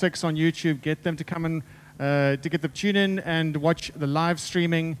Paarl 6 on YouTube. Get them to come and to get them tune in and watch the live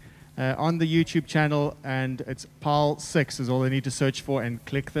streaming on the YouTube channel. And it's Paarl 6 is all they need to search for and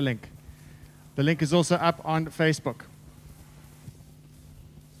click the link. The link is also up on Facebook.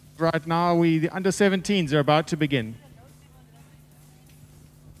 Right now, the under-17s are about to begin.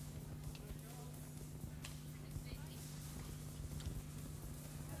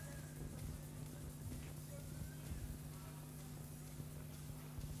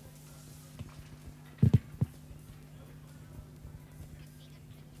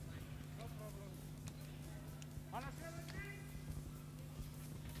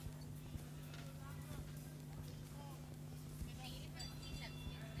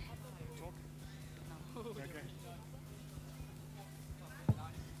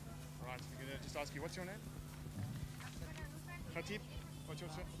 ask you, what's your name? Khatib. What's your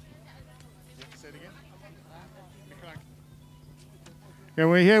name? You have to say it again. Mikran. Yeah,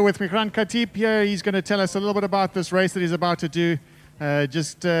 we're here with Mikran Khatib here. He's going to tell us a little bit about this race that he's about to do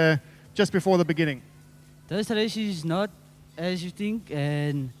just before the beginning. This race is not as you think,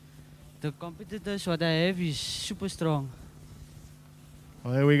 and the competitors what I have is super strong.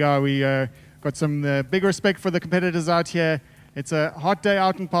 Well, there we go. We got some big respect for the competitors out here. It's a hot day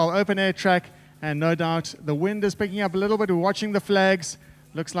out in Paarl, open air track, and no doubt the wind is picking up a little bit. We're watching the flags.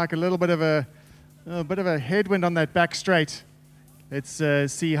 Looks like a little bit of a headwind on that back straight. Let's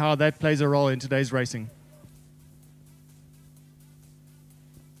see how that plays a role in today's racing.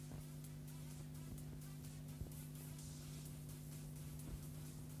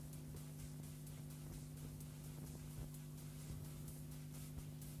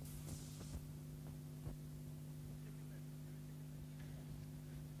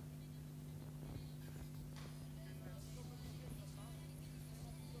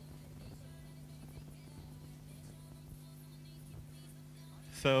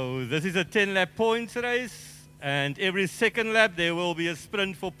 So this is a 10-lap points race, and every second lap there will be a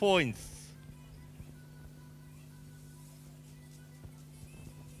sprint for points.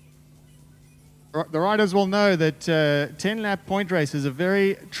 The riders will know that 10-lap point race is a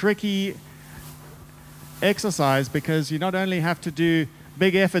very tricky exercise because you not only have to do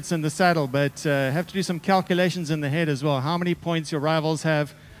big efforts in the saddle, but have to do some calculations in the head as well. How many points your rivals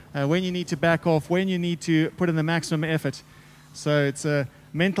have, when you need to back off, when you need to put in the maximum effort. So it's a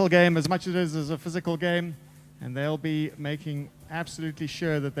mental game as much as it is a physical game, and they'll be making absolutely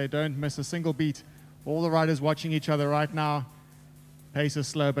sure that they don't miss a single beat. All the riders watching each other right now. Pace is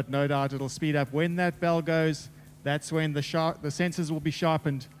slow, but no doubt it'll speed up. When that bell goes, that's when the sensors will be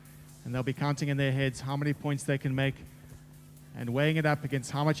sharpened, and they'll be counting in their heads how many points they can make and weighing it up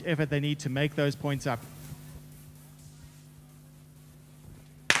against how much effort they need to make those points up.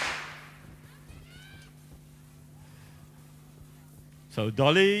 So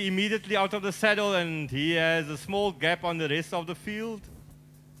Dolly immediately out of the saddle, and he has a small gap on the rest of the field.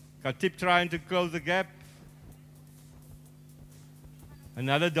 Khatib trying to close the gap.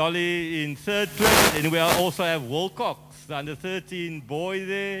 Another Dolly in third place, and we also have Wilcox, the under-13 boy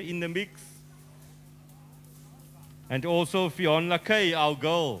there in the mix. And also Fiona Kay, our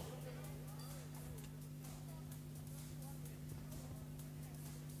girl.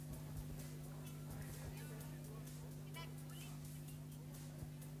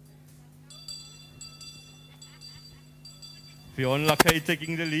 Fiona Kay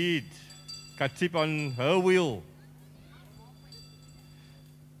taking the lead. Khatib on her wheel.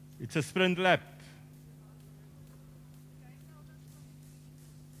 It's a sprint lap.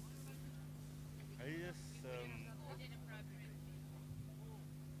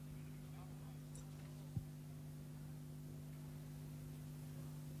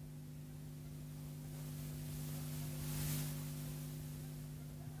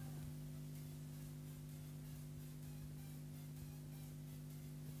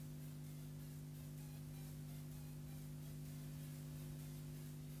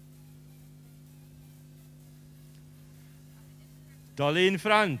 Dolly in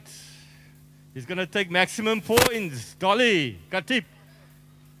front. He's going to take maximum points. Dolly, Khatib.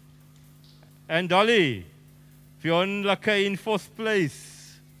 And Dolly. Fionn Lakay in fourth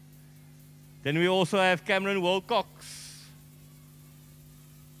place. Then we also have Cameron Wilcox.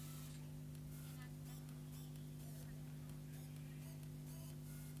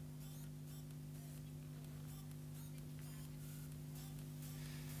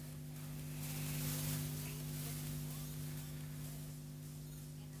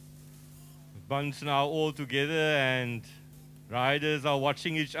 Bunch now all together, and riders are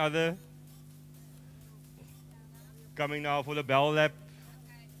watching each other. Coming now for the bell lap.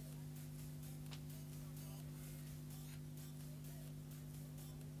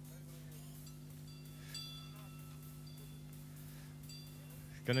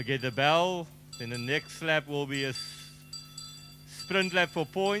 Gonna get the bell. Then the next lap will be a sprint lap for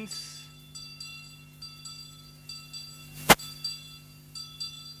points.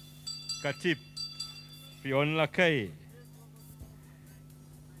 Khatib, Fionn Lakay.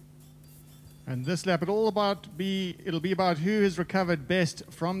 And this lap, it'll be about who has recovered best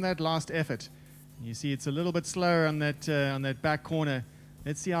from that last effort. You see, it's a little bit slower on that back corner.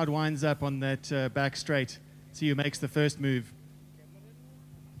 Let's see how it winds up on that back straight. See who makes the first move.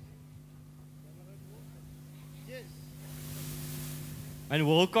 And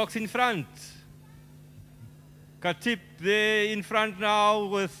Wilcox in front. Khatib there in front now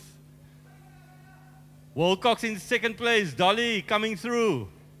with Wilcox in second place. Dolly coming through.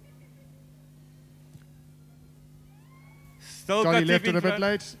 Still Dolly Khatib left in it a bit front.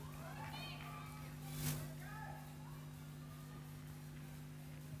 late.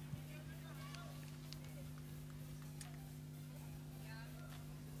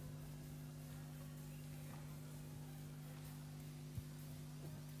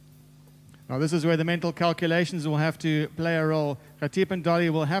 Now this is where the mental calculations will have to play a role. Khatib and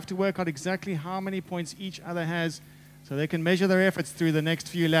Dolly will have to work out exactly how many points each other has so they can measure their efforts through the next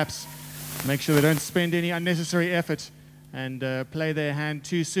few laps. Make sure they don't spend any unnecessary effort and play their hand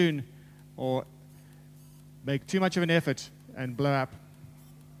too soon or make too much of an effort and blow up.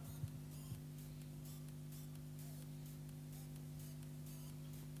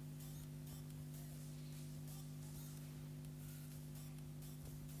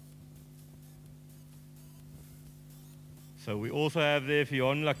 So we also have there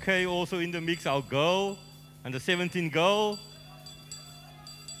Fionn Lakay also in the mix, our girl, under 17 girl.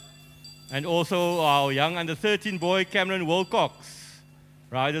 And also our young under 13 boy, Cameron Wilcox.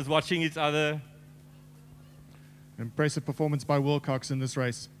 Riders watching each other. Impressive performance by Wilcox in this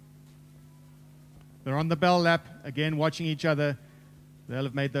race. They're on the bell lap, again watching each other. They'll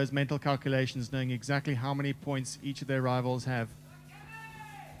have made those mental calculations, knowing exactly how many points each of their rivals have.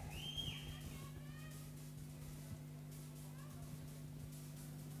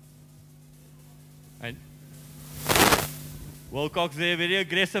 And Wilcox there, very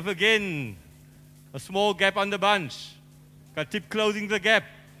aggressive again. A small gap on the bunch. Khatib closing the gap.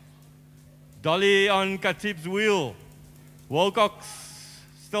 Dolly on Khatib's wheel. Wilcox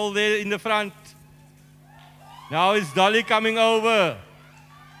still there in the front. Now is Dolly coming over.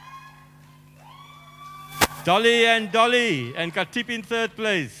 Dolly and Khatib in third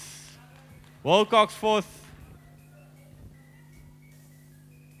place. Wilcox fourth.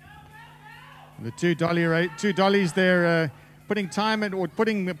 The two dollies there putting time or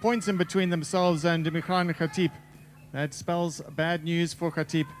putting points in between themselves and Mikran Khatib. That spells bad news for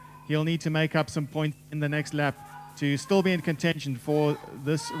Khatib. He'll need to make up some points in the next lap to still be in contention for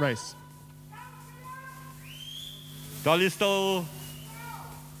this race. Dolly still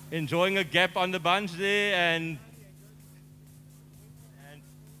enjoying a gap on the bunch there,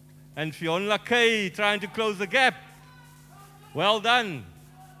 and Fionn Lakay trying to close the gap. Well done.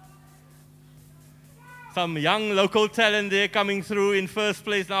 Some young local talent there coming through in first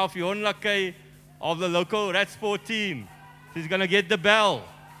place now. Fionn Lakay of the local Rat Sport team. She's going to get the bell.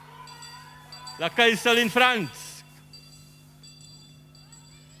 Lakay still in front.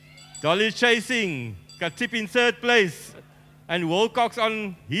 Dolly chasing. Khatib in third place. And Wilcox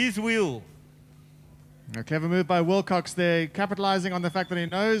on his wheel. A clever move by Wilcox there, capitalizing on the fact that he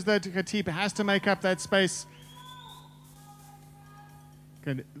knows that Khatib has to make up that space.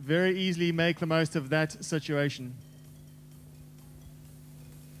 Can very easily make the most of that situation.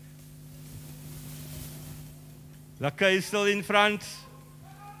 Lakay is still in front.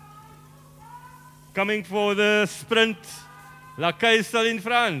 Coming for the sprint. Lakay is still in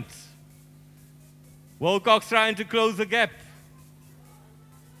front. Wilcox trying to close the gap.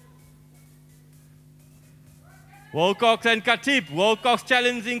 Wilcox and Khatib. Wilcox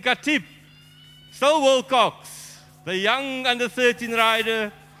challenging Khatib. Still Wilcox. The young under 13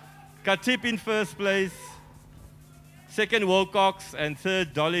 rider, Khatib in first place, second Wilcox, and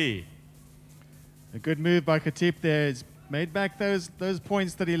third Dolly. A good move by Khatib there. He's made back those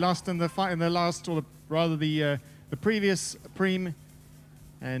points that he lost in the last, or rather the previous preem,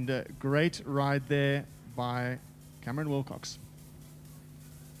 and a great ride there by Cameron Wilcox.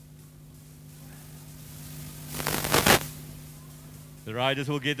 The riders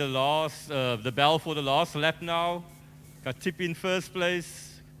will get the bell for the last lap now. Khatib in first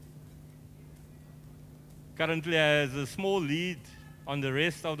place. Currently has a small lead on the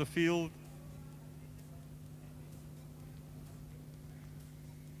rest of the field.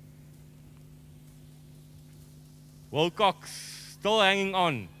 Wilcox still hanging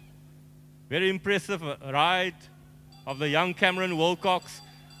on. Very impressive ride of the young Cameron Wilcox,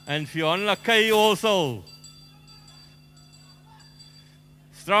 and Fionn Lakay also.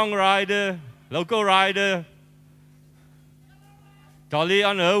 Strong rider, local rider. Dolly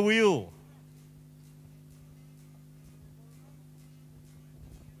on her wheel.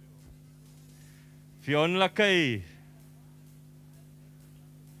 Fionn Lakay.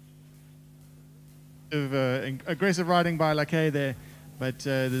 Aggressive riding by Lakay there, but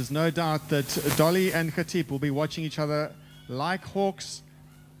there's no doubt that Dolly and Khatib will be watching each other like hawks.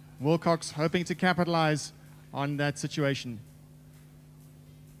 Wilcox hoping to capitalize on that situation.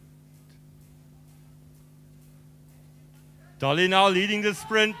 Dolly now leading the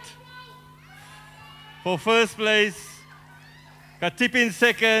sprint for first place. Khatib in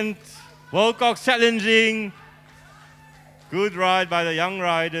second. Wilcox challenging. Good ride by the young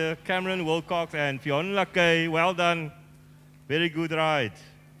rider, Cameron Wilcox and Fionn Lakay. Well done. Very good ride.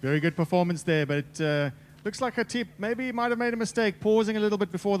 Very good performance there, but looks like a tip maybe might have made a mistake pausing a little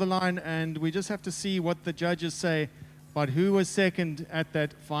bit before the line, and we just have to see what the judges say about who was second at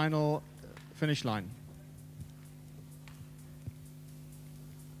that final finish line.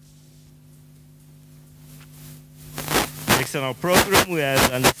 Next on our program, we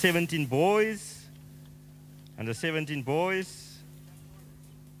have under 17 boys. Under 17 boys,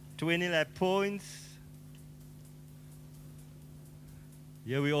 20 lap points.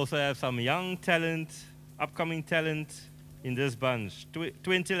 Here we also have some young talent, upcoming talent in this bunch.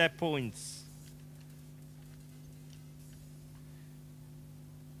 20 lap points.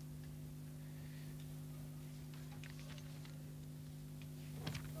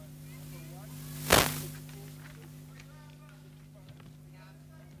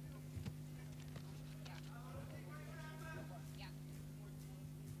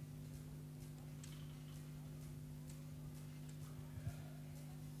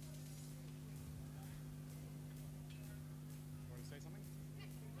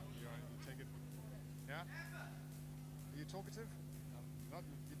 Talkative? Not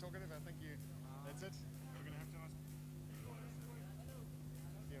you talkative, I think you that's it. We're gonna have to ask.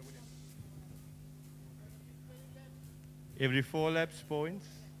 Yeah, William. Every 4 laps points.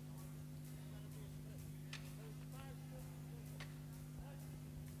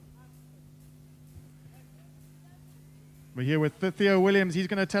 We're here with Theo Williams. He's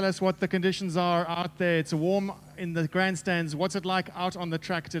going to tell us what the conditions are out there. It's warm in the grandstands. What's it like out on the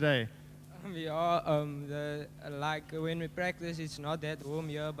track today? Like when we practice, it's not that warm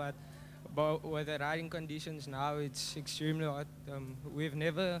here, but with the riding conditions now, it's extremely hot. We've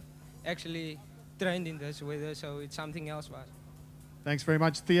never actually trained in this weather, so it's something else for us. Thanks very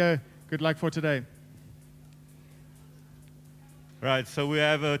much, Theo. Good luck for today. Right, so we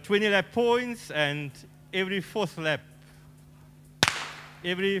have 20 lap points, and every 4th lap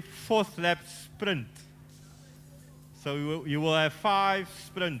sprint. So you will have 5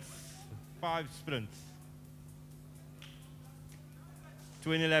 sprints. 5 sprints.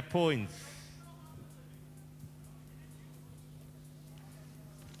 20 lap points.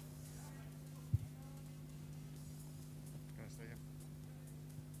 Can I stay here?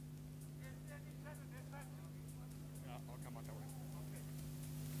 Yeah, I'll come out that way.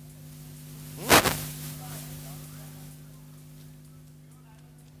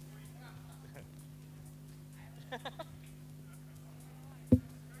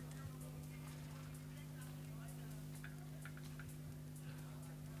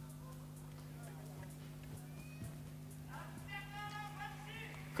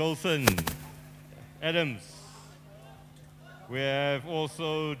 Coulson, Adams. We have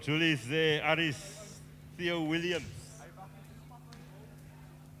also Julius there, Aris, Theo Williams.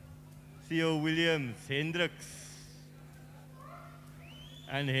 Hendricks.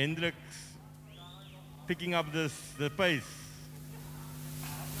 And Hendricks picking up the pace.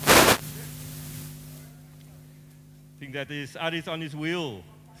 I think that is Aris on his wheel.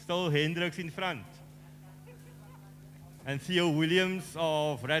 Still Hendricks in front. And Theo Williams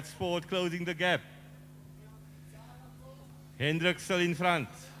of Radsport closing the gap. Hendricks still in front.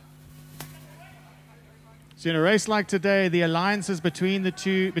 So in a race like today, the alliances between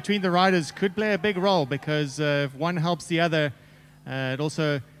the riders could play a big role, because if one helps the other, it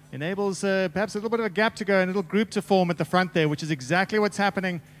also enables perhaps a little bit of a gap to go and a little group to form at the front there, which is exactly what's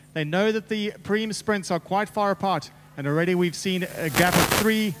happening. They know that the preem sprints are quite far apart, and already we've seen a gap of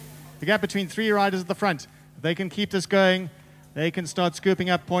 3, the gap between 3 riders at the front. If they can keep this going, they can start scooping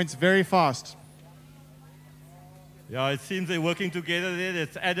up points very fast. Yeah, it seems they're working together there.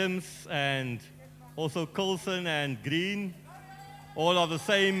 It's Adams and also Coulson and Green. All of the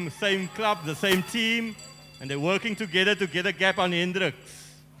same club, the same team, and they're working together to get a gap on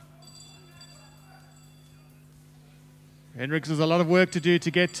Hendricks. Hendricks has a lot of work to do to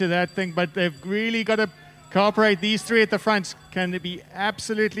get to that thing, but they've really got to cooperate. These 3 at the front can be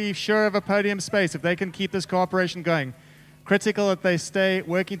absolutely sure of a podium space if they can keep this cooperation going. Critical that they stay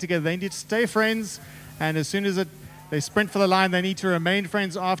working together. They need to stay friends, and as soon as they sprint for the line, they need to remain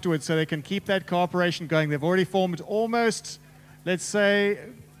friends afterwards so they can keep that cooperation going. They've already formed almost, let's say,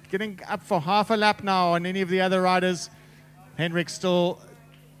 getting up for half a lap now on any of the other riders. Hendricks still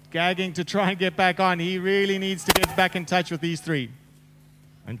gagging to try and get back on. He really needs to get back in touch with these 3.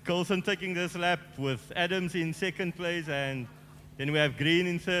 And Coulson taking this lap with Adams in 2nd place, and then we have Green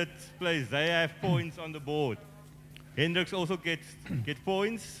in 3rd place. They have points on the board. Hendricks also gets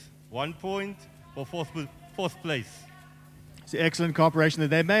points, 1 point for 4th place. It's excellent cooperation there.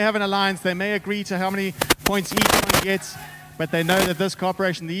 They may have an alliance. They may agree to how many points each one gets. but they know that this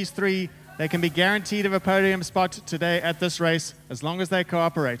cooperation, these three, they can be guaranteed of a podium spot today at this race as long as they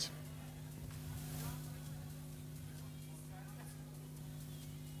cooperate.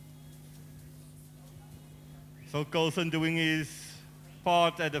 So Coulson doing his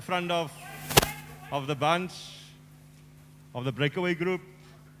part at the front of the bunch, of the breakaway group.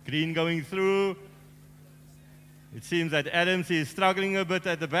 Green going through. It seems that Adams is struggling a bit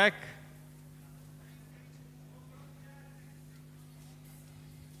at the back.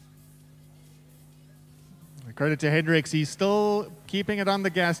 Credit to Hendricks, he's still keeping it on the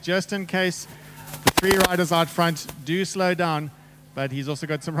gas just in case the three riders out front do slow down, but he's also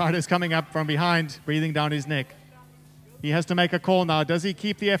got some riders coming up from behind, breathing down his neck. He has to make a call now. Does he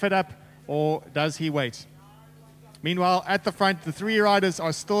keep the effort up or does he wait? Meanwhile, at the front, the three riders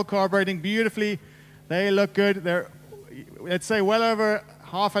are still cooperating beautifully. They look good. They're, let's say, well over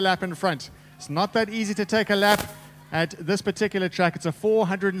half a lap in front. It's not that easy to take a lap at this particular track. It's a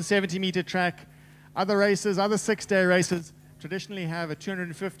 470-meter track. Other races, other six-day races, traditionally have a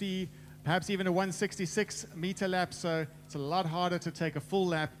 250, perhaps even a 166-meter lap, so it's a lot harder to take a full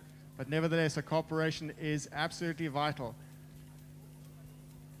lap. But nevertheless, a cooperation is absolutely vital.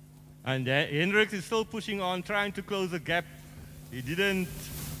 And Hendricks is still pushing on, trying to close the gap. He didn't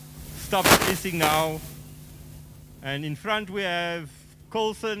stop racing now. And in front we have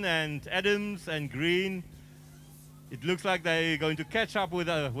Coulson and Adams and Green. It looks like they're going to catch up with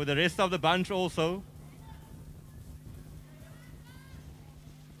the rest of the bunch also.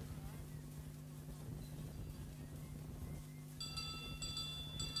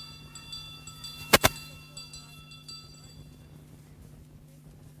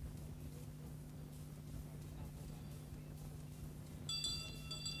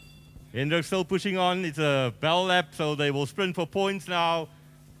 Hendricks still pushing on. It's a bell lap, so they will sprint for points now.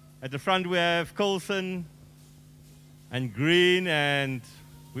 At the front we have Coulson and Green, and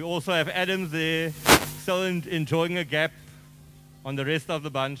we also have Adams there, still enjoying a gap on the rest of the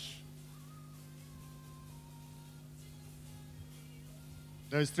bunch.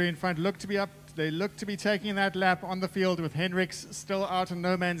 Those three in front look to be up. They look to be taking that lap on the field with Hendricks still out in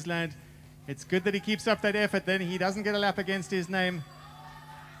no man's land. It's good that he keeps up that effort, then he doesn't get a lap against his name.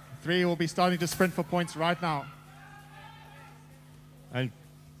 Three will be starting to sprint for points right now. And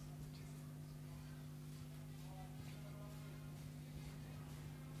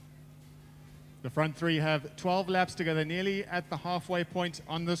the front three have 12 laps to go. They're nearly at the halfway point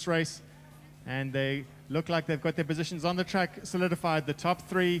on this race, and they look like they've got their positions on the track solidified. The top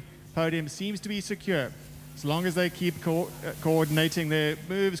three podium seems to be secure, as long as they keep coordinating their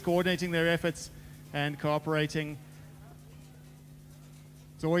moves, coordinating their efforts, and cooperating.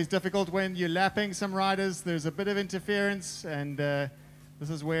 It's always difficult when you're lapping some riders. There's a bit of interference, and this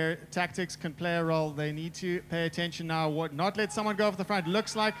is where tactics can play a role. They need to pay attention now. Not let someone go off the front.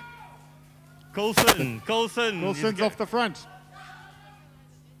 Looks like Coulson's off the front.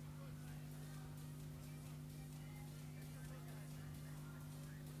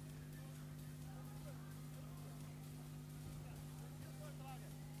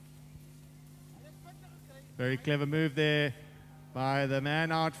 Very clever move there by the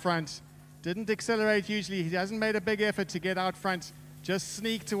man out front. Didn't accelerate hugely. He hasn't made a big effort to get out front. Just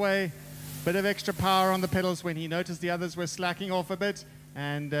sneaked away. Bit of extra power on the pedals when he noticed the others were slacking off a bit.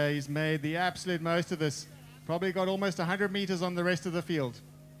 And he's made the absolute most of this. Probably got almost 100 meters on the rest of the field.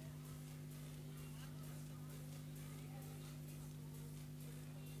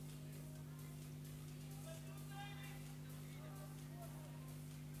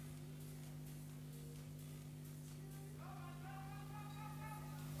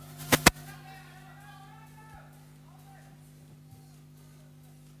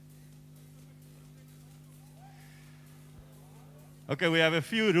 Okay, we have a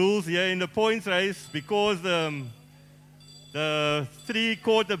few rules here in the points race. Because the three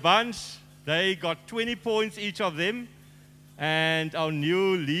caught the bunch, they got 20 points each of them. And our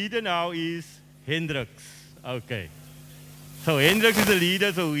new leader now is Hendricks. Okay. So Hendricks is the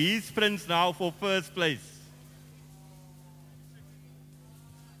leader, so he sprints now for first place.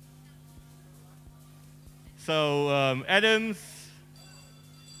 So Adams,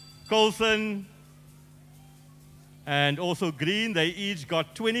 Coulson, and also Green, they each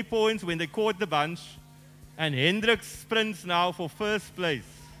got 20 points when they caught the bunch. And Hendricks sprints now for first place.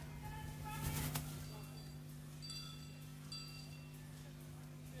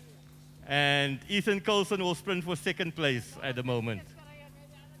 And Ethan Coulson will sprint for second place at the moment.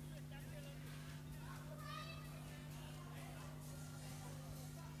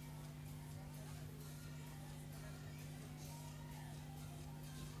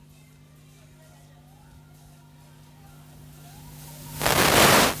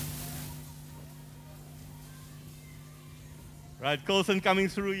 Right, Coulson coming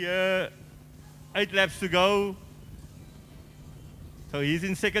through here. 8 laps to go. So he's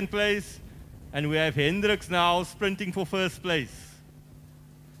in second place. And we have Hendricks now sprinting for first place.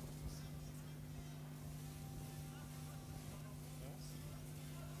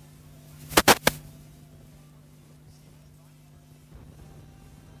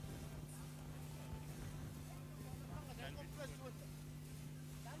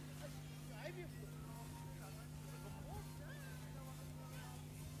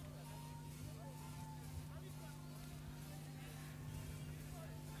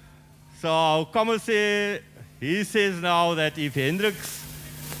 So our commissary, he says now that if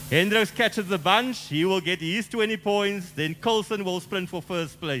Hendricks catches the bunch, he will get his 20 points, then Coulson will sprint for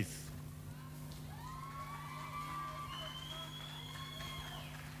first place.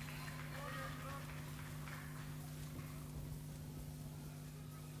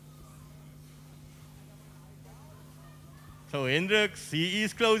 So Hendricks, he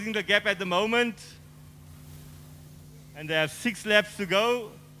is closing the gap at the moment. And they have 6 laps to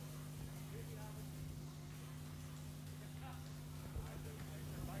go.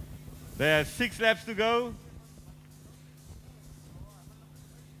 They have 6 laps to go.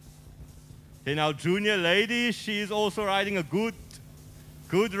 Then our junior lady, she is also riding a good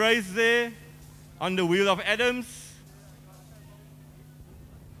race there on the wheel of Adams.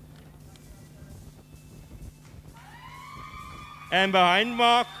 And behind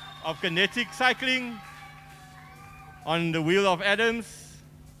Mark of Kinetic Cycling on the wheel of Adams.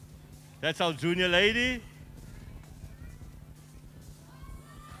 That's our junior lady.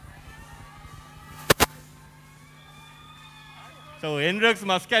 So Hendricks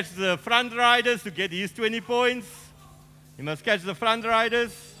must catch the front riders to get his 20 points. He must catch the front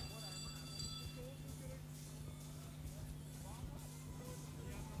riders.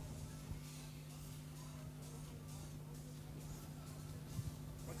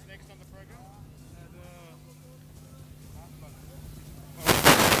 What's next on the program?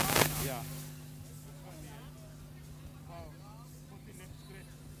 Yeah.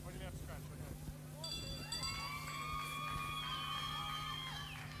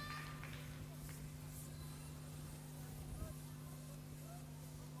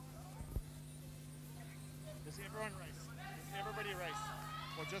 Does everyone race? Does everybody race?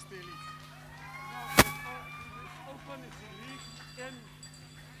 Or just the elite? Open is elite, then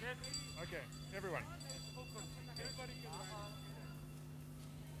get Okay, everyone. open. Everybody can ride.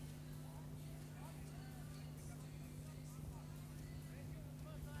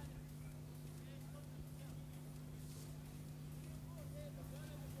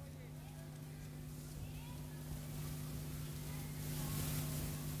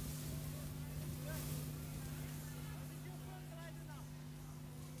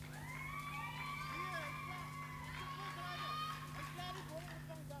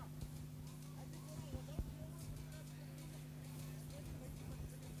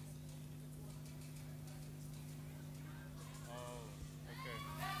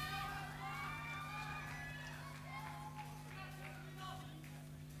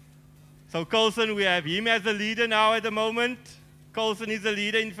 So Coulson, we have him as the leader now at the moment. Coulson is the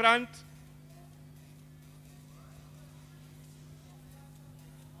leader in front.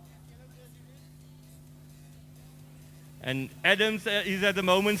 And Adams is at the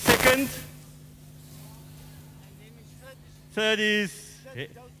moment second. Third is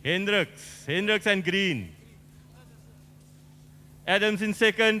Hendricks and Green. Adams in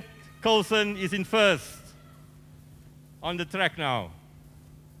second, Coulson is in first on the track now.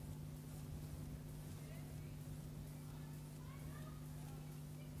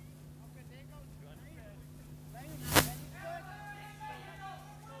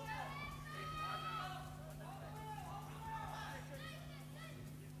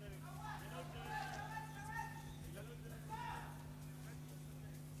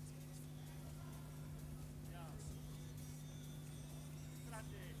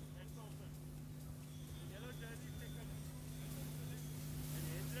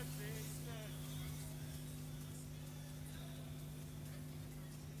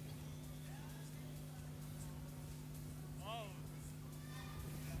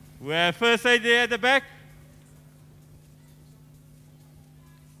 We have first aid there at the back.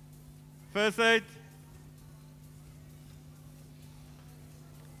 First aid.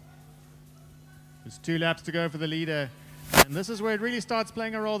 There's 2 laps to go for the leader. And this is where it really starts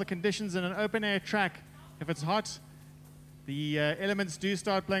playing a role, the conditions in an open air track. If it's hot, the elements do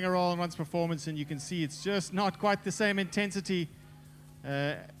start playing a role in one's performance, and you can see it's just not quite the same intensity.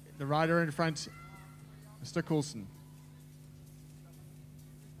 The rider in front, Mr. Coulson.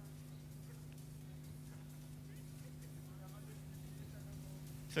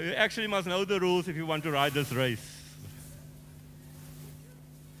 So you actually must know the rules if you want to ride this race.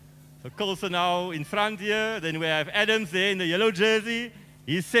 So Coulson now in front here. Then we have Adams there in the yellow jersey.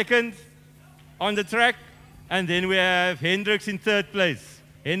 He's second on the track. And then we have Hendricks in third place.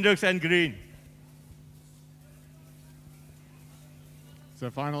 Hendricks and green. So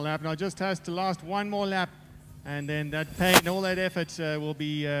final lap now just has to last one more lap, and then that pain, all that effort will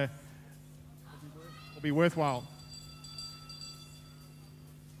be worthwhile.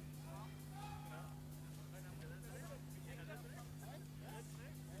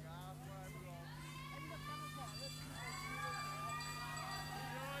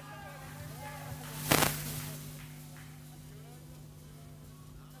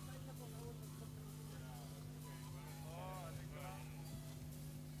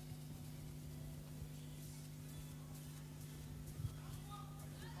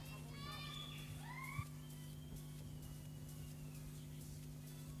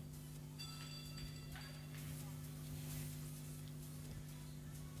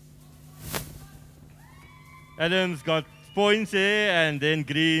 Adams got points there, and then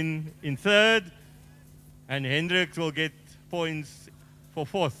green in third. And Hendricks will get points for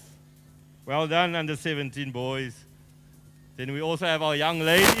fourth. Well done, under 17 boys. Then we also have our young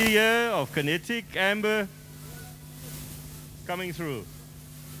lady here of Kinetic, Amber, coming through.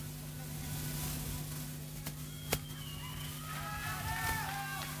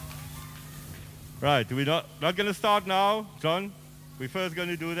 Right, we're not going to start now, John. We're first going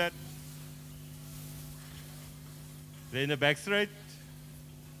to do that. They're in the back straight.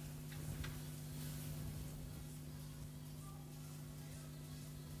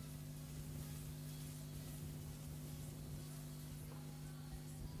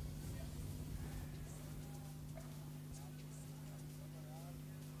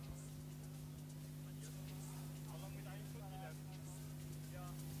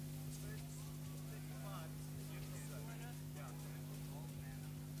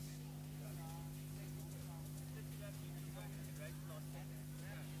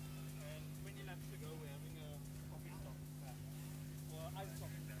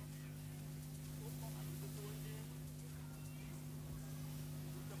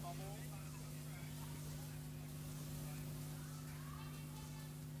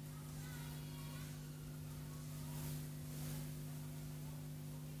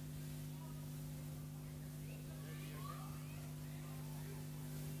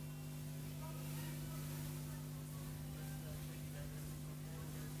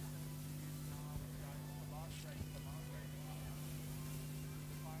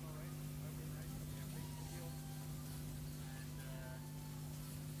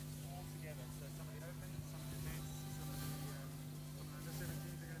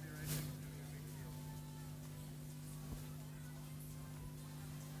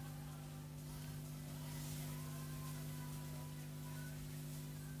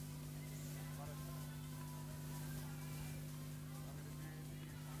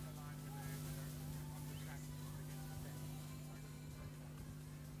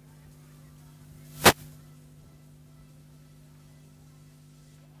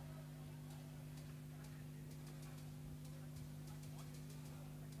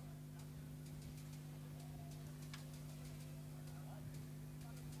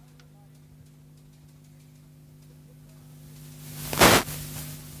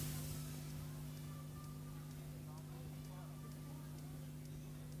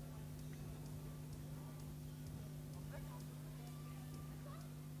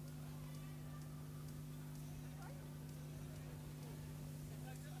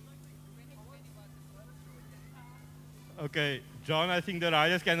 Okay, John, I think the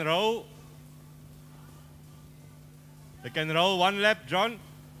riders can roll. They can roll one lap, John.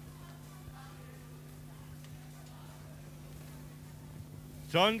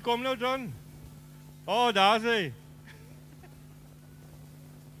 John, kom nou, John. Oh, daar's hy.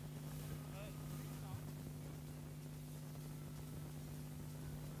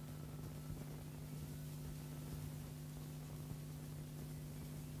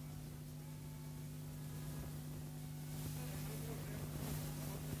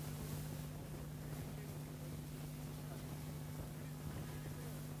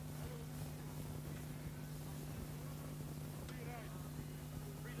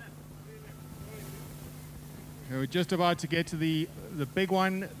 We're just about to get to the big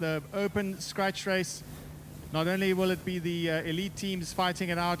one, the open scratch race. Not only will it be the elite teams fighting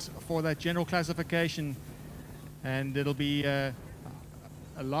it out for that general classification, and it'll be a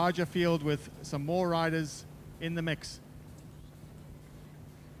larger field with some more riders in the mix.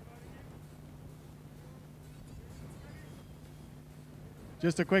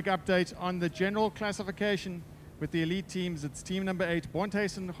 Just a quick update on the general classification with the elite teams. It's team number 8,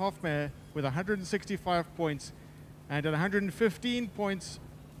 Bontes and Hofmeyer with 165 points. And at 115 points,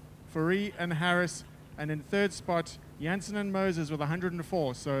 Fourie and Harris. And in third spot, Janssen and Moses with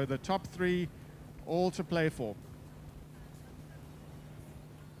 104. So the top 3 all to play for.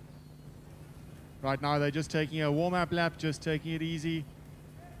 Right now they're just taking a warm-up lap, just taking it easy.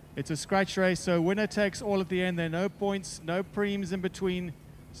 It's a scratch race, so winner takes all at the end. There are no points, no preems in between.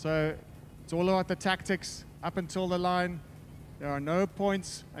 So it's all about the tactics up until the line. There are no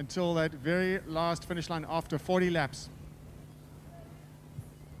points until that very last finish line after 40 laps.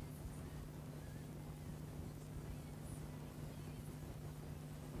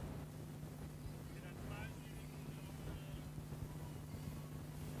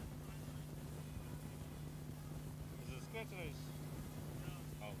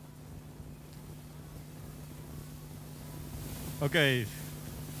 Okay,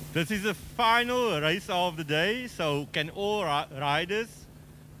 this is the final race of the day, so can all riders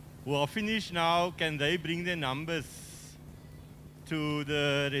who are finished now, can they bring their numbers to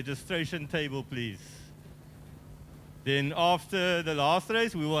the registration table, please? Then after the last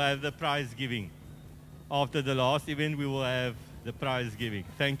race, we will have the prize giving. After the last event, we will have the prize giving.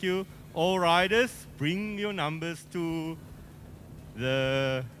 Thank you. All riders, bring your numbers to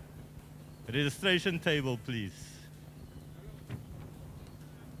the registration table, please.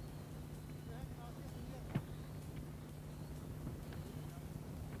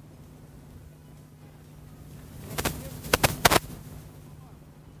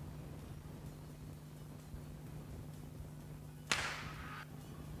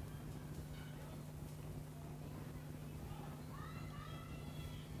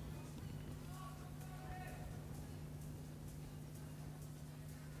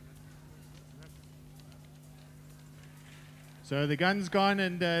 So the gun's gone,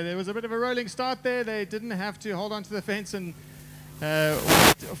 and there was a bit of a rolling start there. They didn't have to hold on to the fence and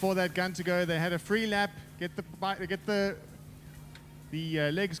wait for that gun to go. They had a free lap, get the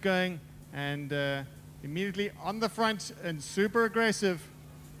legs going, and immediately on the front and super aggressive.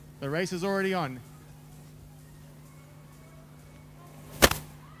 The race is already on.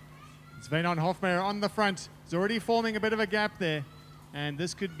 It's Wynand Hofmeyer on the front. He's already forming a bit of a gap there. And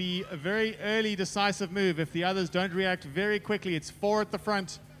this could be a very early decisive move if the others don't react very quickly. It's 4 at the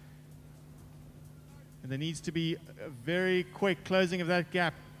front. And there needs to be a very quick closing of that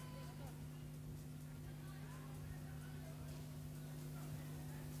gap.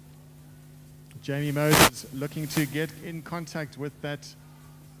 Jamie Moses looking to get in contact with that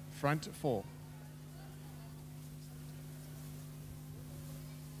front 4.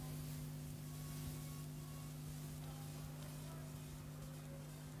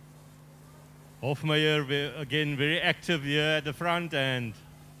 Hofmeyer, again, very active here at the front, and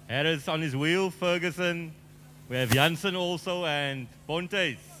Harris on his wheel, Ferguson. We have Janssen also, and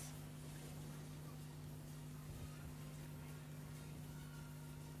Bontes.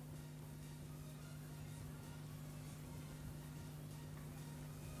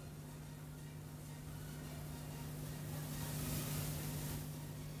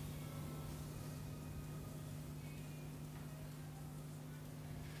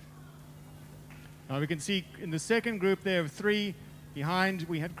 Now we can see in the second group there of 3 behind,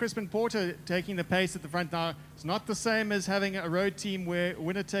 we had Crispin Porter taking the pace at the front. Now, it's not the same as having a road team where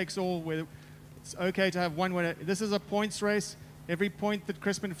winner takes all, where it's okay to have one winner. This is a points race. Every point that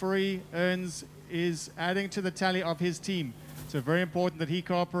Crispin Fourie earns is adding to the tally of his team. So very important that he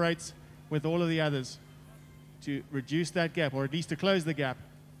cooperates with all of the others to reduce that gap, or at least to close the gap.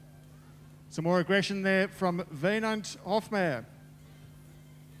 Some more aggression there from Wynand Hofmeyer.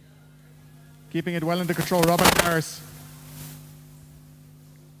 Keeping it well under control, Robin Harris.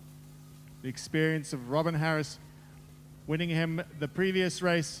 The experience of Robin Harris winning him the previous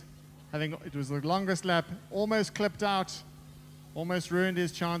race. It was the longest lap, almost clipped out, almost ruined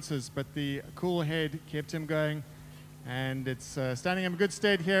his chances, but the cool head kept him going. And it's standing in good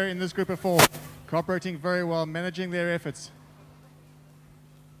stead here in this group of 4, cooperating very well, managing their efforts.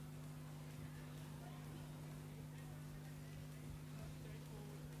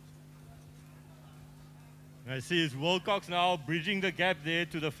 I see is Wilcox now bridging the gap there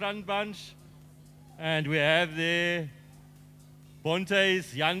to the front bunch. And we have there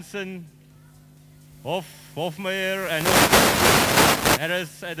Bontes, Janssen, Hofmeyer, and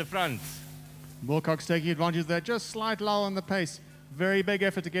Harris at the front. Wilcox taking advantage there, just slight lull on the pace. Very big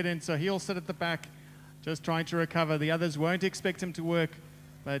effort to get in, so he'll sit at the back, just trying to recover. The others won't expect him to work,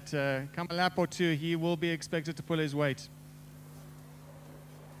 but come a lap or 2, he will be expected to pull his weight.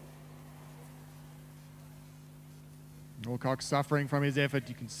 Wilcox suffering from his effort.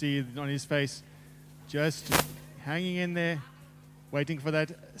 You can see it on his face, just hanging in there, waiting for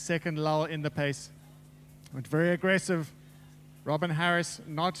that second lull in the pace. But very aggressive. Robin Harris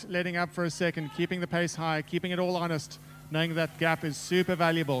not letting up for a second, keeping the pace high, keeping it all honest, knowing that gap is super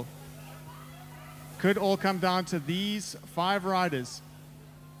valuable. Could all come down to these 5 riders.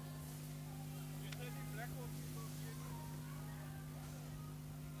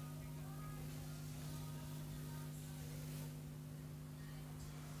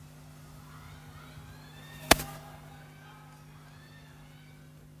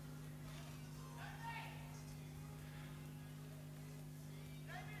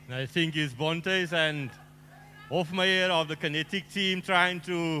 I think it's Bontes and Hofmeyer of the Kinetic team trying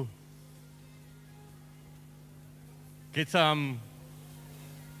to get some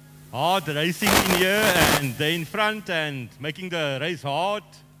hard racing in here, and they're in front and making the race hard.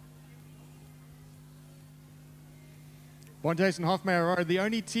 Bontes and Hofmeyer are the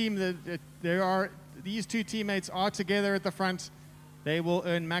only team that these two teammates are together at the front. They will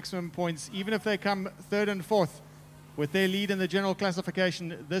earn maximum points, even if they come 3rd and 4th. With their lead in the general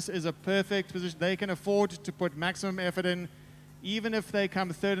classification, this is a perfect position. They can afford to put maximum effort in. Even if they come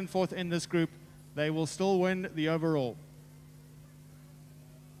 3rd and 4th in this group, they will still win the overall.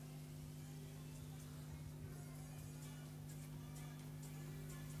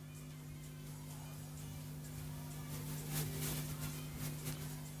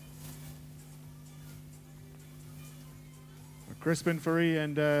 Crispin Furry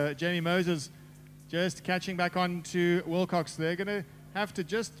and Jamie Moses just catching back on to Wilcox. They're going to have to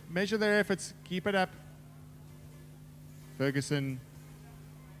just measure their efforts, keep it up. Ferguson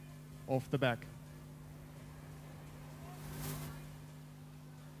off the back.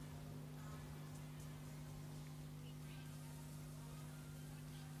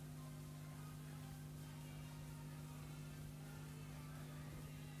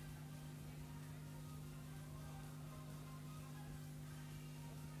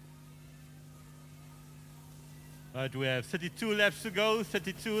 Right, we have 32 laps to go,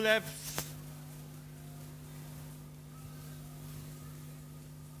 32 laps.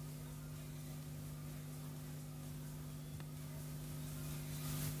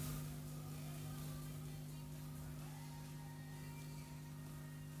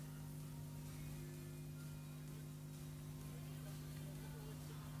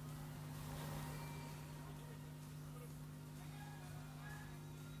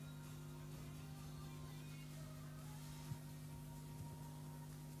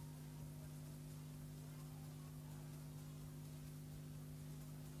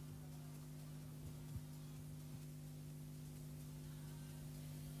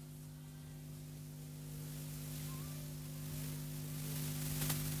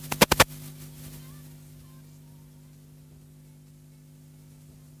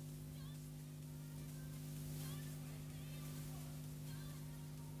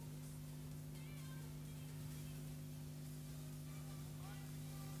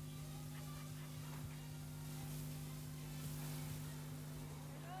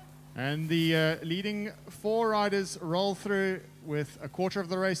 And the leading 4 riders roll through with a quarter of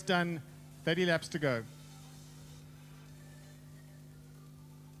the race done, 30 laps to go.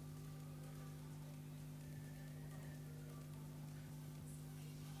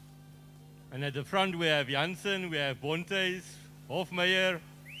 And at the front we have Janssen, we have Bontes, Hofmeyer.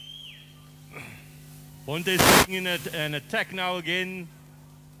 Bontes taking an attack now again.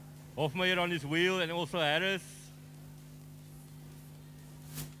 Hofmeyer on his wheel, and also Harris.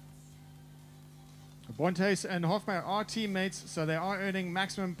 Bontes and Hofmeyer are teammates, so they are earning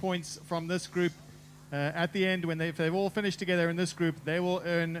maximum points from this group. At the end, if they've all finished together in this group, they will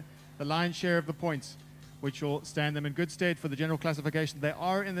earn the lion's share of the points, which will stand them in good stead for the general classification. They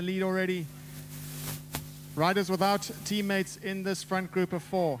are in the lead already. Riders without teammates in this front group of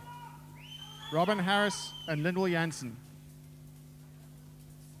 4. Robin Harris and Lindwell Janssen.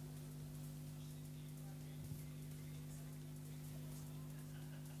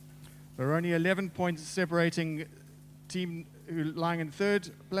 There are only 11 points separating team lying in 3rd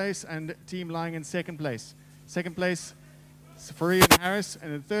place and team lying in 2nd place. 2nd place, Safari and Harris,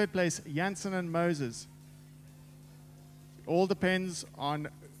 and in 3rd place, Janssen and Moses. It all depends on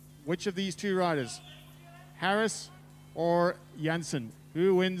which of these 2 riders, Harris or Janssen,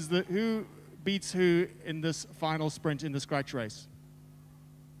 who beats who in this final sprint in the scratch race.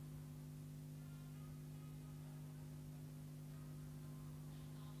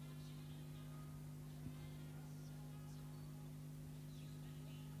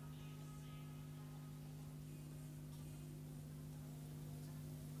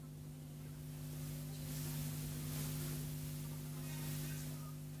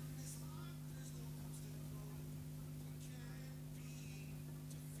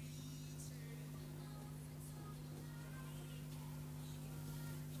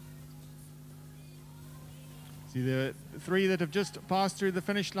 See the three that have just passed through the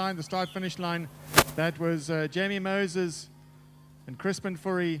finish line, the start-finish line. That was Jamie Moses and Crispin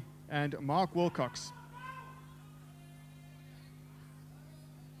Furry and Mark Wilcox.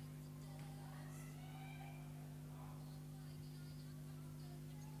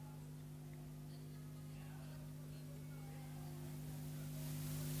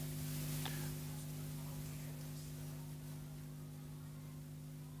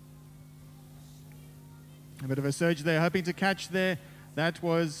 A bit of a surge there, hoping to catch there. That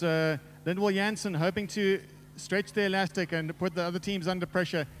was Lindwall Janssen hoping to stretch the elastic and put the other teams under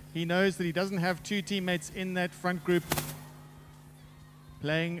pressure. He knows that he doesn't have two teammates in that front group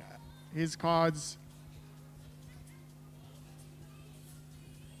playing his cards.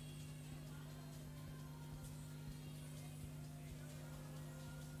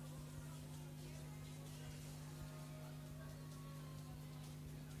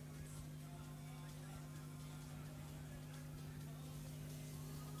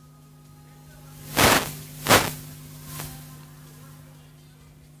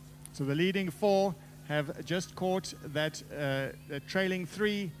 So the leading four have just caught that trailing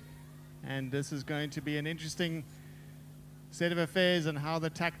three, and this is going to be an interesting set of affairs and how the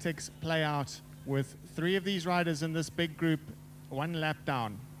tactics play out with three of these riders in this big group, one lap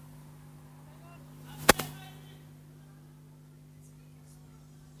down.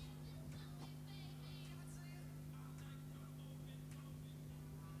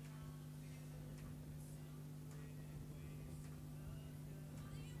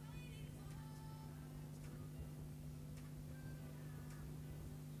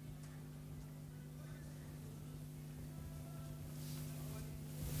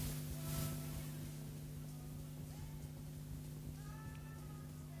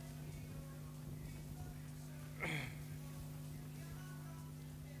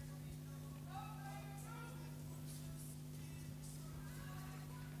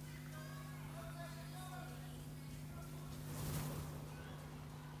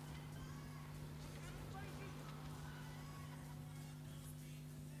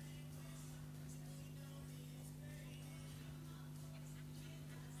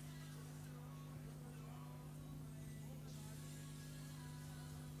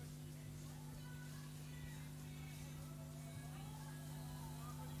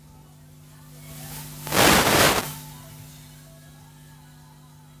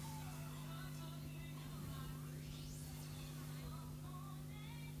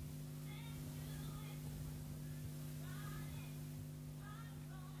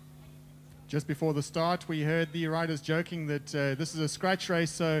 Just before the start, we heard the riders joking that this is a scratch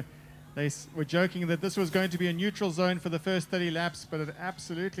race, so they were joking that this was going to be a neutral zone for the first 30 laps, but it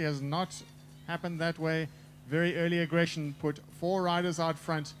absolutely has not happened that way. Very early aggression put four riders out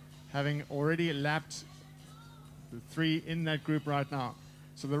front, having already lapped the three in that group right now.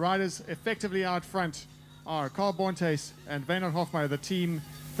 So the riders effectively out front are Paarl Bontes and Weinert Hofmeyer, the team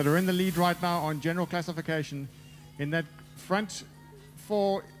that are in the lead right now on general classification. In that front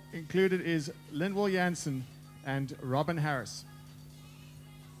four included is Lindwall Janssen and Robin Harris.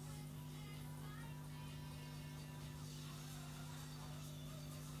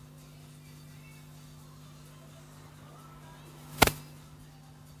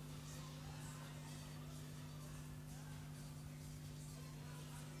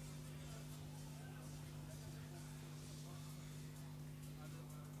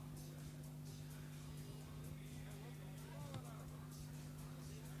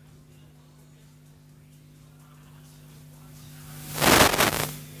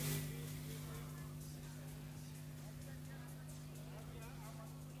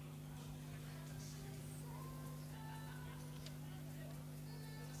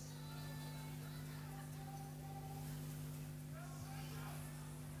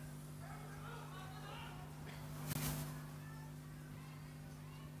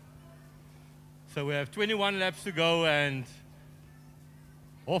 So we have 21 laps to go, and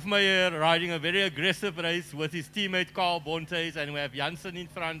Hofmeyer riding a very aggressive race with his teammate Paarl Bontes, and we have Janssen in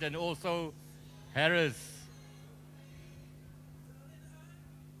front and also Harris.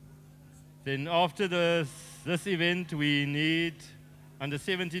 Then after this event, we need under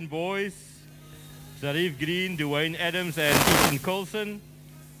 17 boys, Zarif Green, Dwayne Adams, and Ethan Coulson.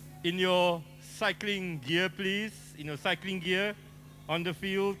 In your cycling gear, please, in your cycling gear on the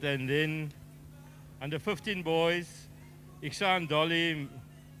field. And then under 15 boys, Iksan Dolly,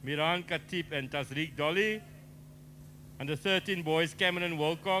 Miran Khatib, and Tasriq Dolly. Under 13 boys, Cameron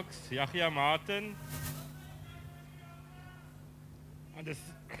Wilcox, Yahya Martin.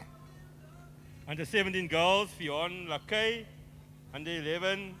 Under 17 girls, Fionn Lakay. Under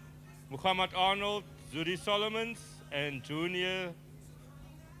 11, Muhammad Arnold, Zuri Solomons and Junior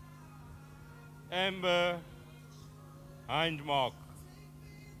Amber Hindmark.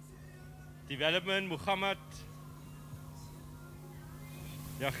 Development Muhammad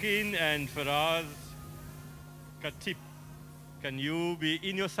Yachin and Faraz Khatib. Can you be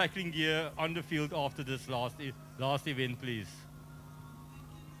in your cycling gear on the field after this last event, please?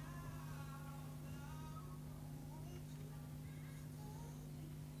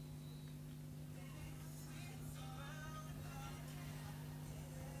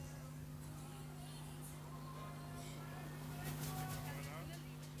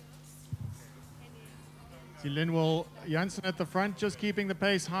 See Linwell Janssen at the front, just keeping the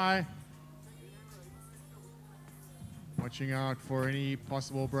pace high. Watching out for any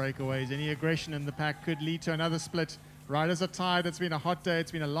possible breakaways. Any aggression in the pack could lead to another split. Riders are tired. It's been a hot day.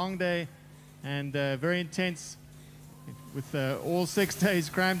 It's been a long day and very intense. With all 6 days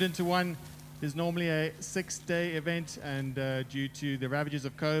crammed into one, is normally a 6-day event, and due to the ravages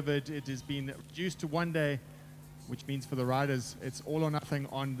of COVID, it has been reduced to 1 day, which means for the riders, it's all or nothing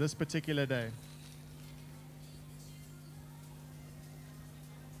on this particular day.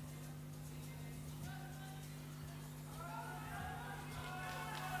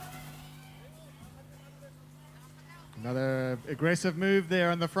 Another aggressive move there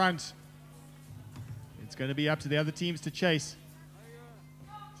on the front. It's going to be up to the other teams to chase.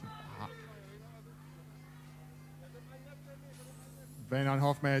 Van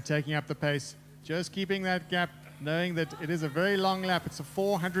Hofmeyer taking up the pace, just keeping that gap, knowing that it is a very long lap. It's a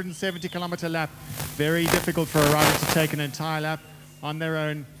 470-kilometer lap. Very difficult for a rider to take an entire lap on their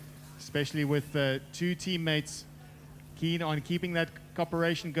own, especially with 2 teammates keen on keeping that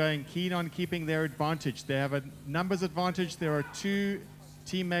cooperation going, keen on keeping their advantage. They have a numbers advantage. There are 2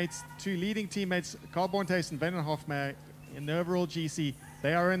 teammates, 2 leading teammates, Paarl Bontes and Van Hofmeyer in the overall GC.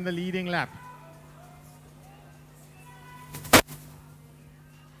 They are in the leading lap.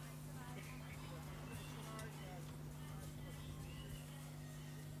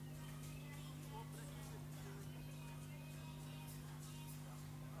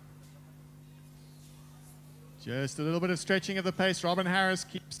 Just a little bit of stretching of the pace. Robin Harris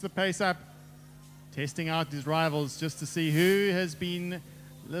keeps the pace up, testing out his rivals just to see who has been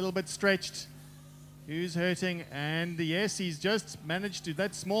a little bit stretched, who's hurting. And yes, he's just managed to,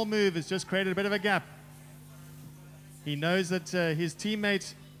 that small move has just created a bit of a gap. He knows that his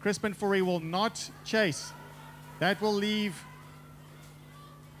teammate, Crispin Fourie, will not chase. That leaves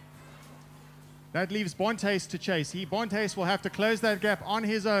Bontes to chase. Bontes will have to close that gap on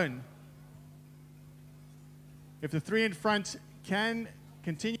his own. If the 3 in front can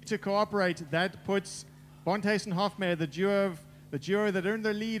continue to cooperate, that puts Bontes and Hofmeyer, the duo that are in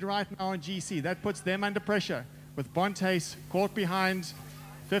the lead right now on GC, that puts them under pressure, with Bontes caught behind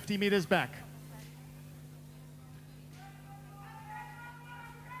 50 meters back.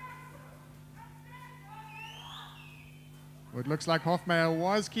 It looks like Hofmeyer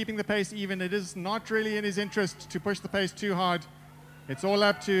was keeping the pace even. It is not really in his interest to push the pace too hard. It's all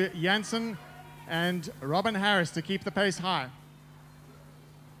up to Janssen and Robin Harris to keep the pace high.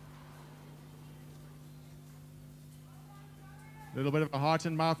 A little bit of a heart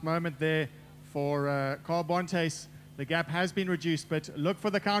and mouth moment there for Paarl Bontes. The gap has been reduced, but look for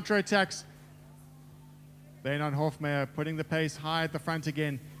the counter-attacks. Bernard Hofmeyer putting the pace high at the front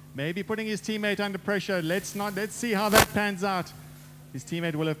again. Maybe putting his teammate under pressure. Let's see how that pans out. His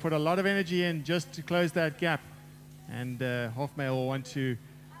teammate will have put a lot of energy in just to close that gap. And Hofmeyer will want to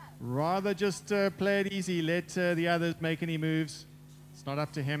rather just play it easy, let the others make any moves. It's not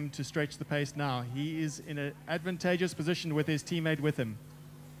up to him to stretch the pace now. He is in an advantageous position with his teammate with him.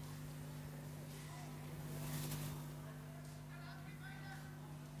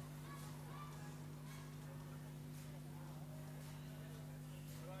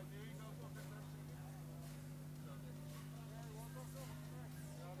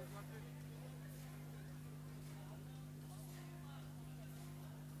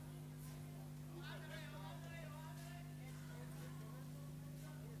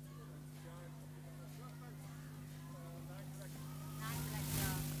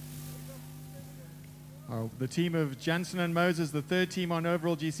 The team of Janssen and Moses, the 3rd team on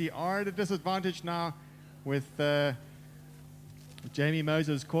overall GC, are at a disadvantage now with Jamie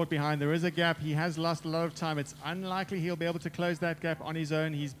Moses caught behind. There is a gap. He has lost a lot of time. It's unlikely he'll be able to close that gap on his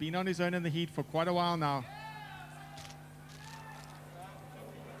own. He's been on his own in the heat for quite a while now.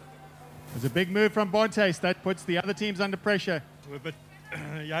 There's a big move from Bontes. That puts the other teams under pressure. But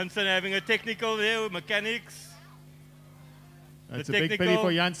Janssen having a technical there with mechanics. That's a big pity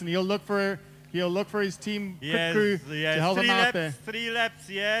for Janssen. He'll look for his team pit crew to help him out there. 3 laps,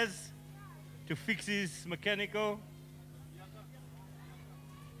 yes, to fix his mechanical.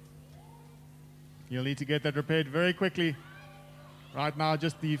 You'll need to get that repaired very quickly. Right now,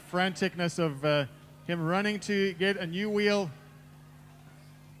 just the franticness of him running to get a new wheel.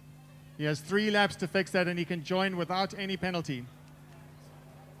 He has 3 laps to fix that, and he can join without any penalty.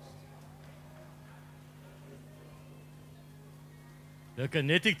 The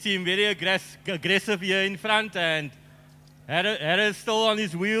kinetic team very aggressive here in front, and Harris still on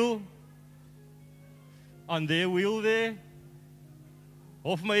his wheel, on their wheel there.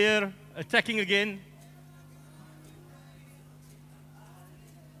 Hofmeyer attacking again.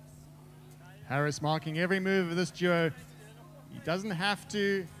 Harris marking every move of this duo. He doesn't have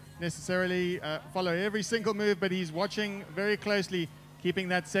to necessarily follow every single move, but he's watching very closely, keeping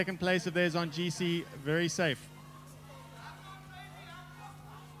that second place of theirs on GC very safe.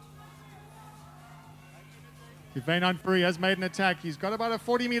 Veynon Fourie has made an attack. He's got about a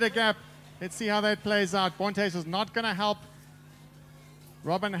 40-meter gap. Let's see how that plays out. Bontes is not going to help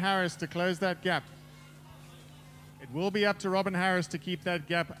Robin Harris to close that gap. It will be up to Robin Harris to keep that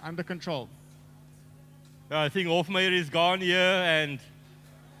gap under control. I think Hofmeyer is gone here, and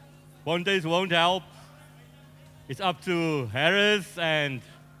Bontes won't help. It's up to Harris and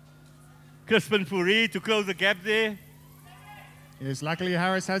Crispin Fourie to close the gap there. Yes, luckily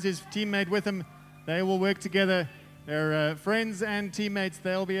Harris has his teammate with him. They will work together. They're friends and teammates.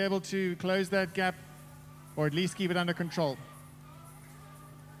 They'll be able to close that gap, or at least keep it under control.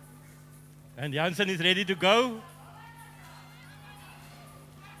 And Janssen is ready to go.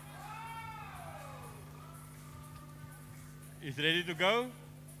 He's ready to go.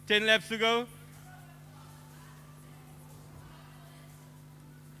 10 laps to go.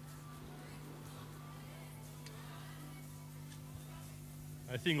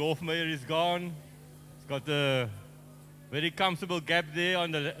 I think Hofmeyer is gone. He's got a very comfortable gap there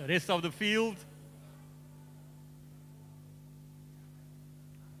on the rest of the field.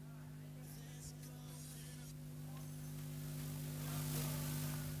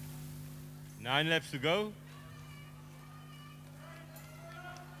 Nine laps to go.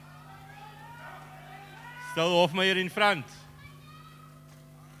 Still Hofmeyer in front.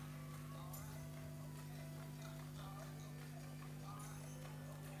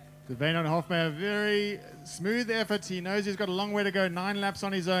 Veynon Hofmeyer, very smooth effort. He knows he's got a long way to go, 9 laps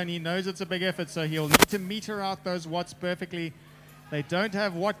on his own. He knows it's a big effort, so he'll need to meter out those watts perfectly. They don't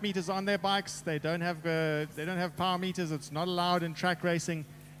have watt meters on their bikes. They don't have power meters. It's not allowed in track racing.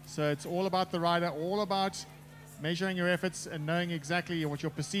 So it's all about the rider, all about measuring your efforts and knowing exactly what your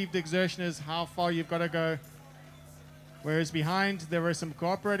perceived exertion is, how far you've got to go. Whereas behind, there were some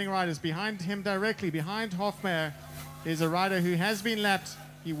cooperating riders. Behind him directly, behind Hofmeyer, is a rider who has been lapped.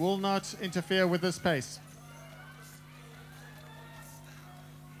 He will not interfere with this pace.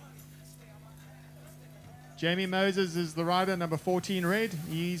 Jamie Moses is the rider, number 14 red.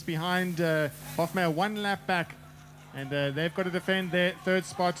 He's behind Hofmeyer 1 lap back, and they've got to defend their 3rd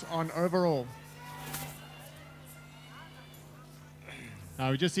spot on overall.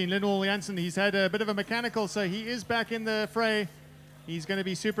 Now we've just seen Linwell Janssen. He's had a bit of a mechanical, so he is back in the fray. He's going to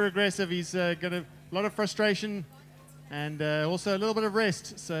be super aggressive. He's got a lot of frustration and also a little bit of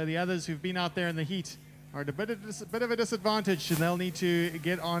rest. So the others who've been out there in the heat are at a bit of a disadvantage, and they'll need to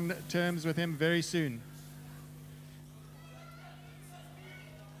get on terms with him very soon.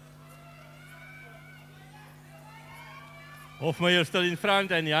 Hofmeyer still in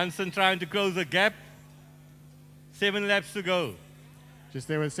front, and Janssen trying to close the gap. 7 laps to go. Just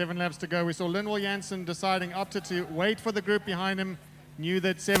there with 7 laps to go, we saw Linwell Janssen opted to wait for the group behind him, knew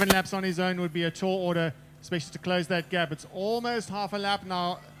that 7 laps on his own would be a tall order, especially to close that gap. It's almost half a lap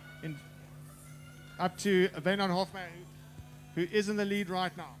now up to Veynon Hofmeyer, who is in the lead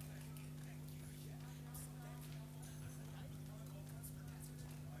right now.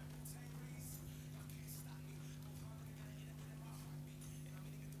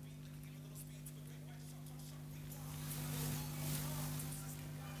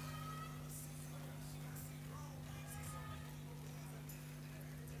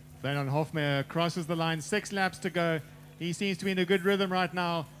 Veynon Hofmeyer crosses the line, 6 laps to go. He seems to be in a good rhythm right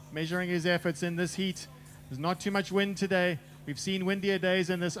now, measuring his efforts in this heat. There's not too much wind today. We've seen windier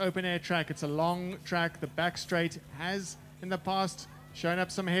days in this open air track. It's a long track. The back straight has in the past shown up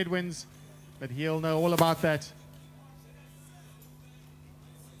some headwinds, but he'll know all about that.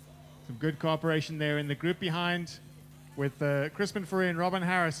 Some good cooperation there in the group behind with Crispin Fourie and Robin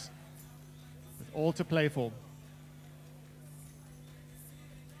Harris, with all to play for.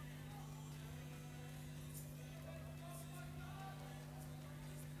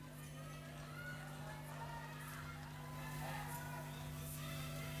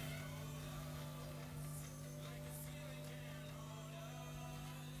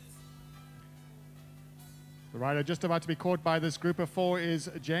 The rider just about to be caught by this group of 4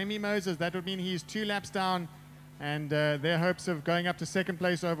 is Jamie Moses. That would mean he's 2 laps down, and their hopes of going up to second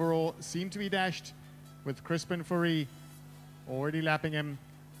place overall seem to be dashed, with Crispin Fourie already lapping him.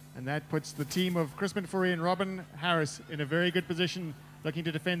 And that puts the team of Crispin Fourie and Robin Harris in a very good position, looking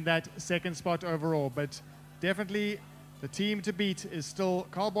to defend that second spot overall. But definitely the team to beat is still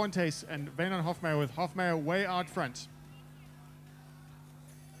Paarl Bontes and Wynand Hofmeyer, with Hofmeyer way out front.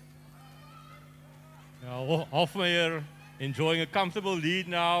 Hofmeyer enjoying a comfortable lead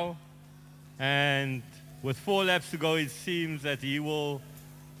now, and with 4 laps to go, it seems that he will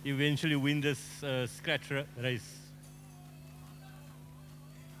eventually win this scratch race.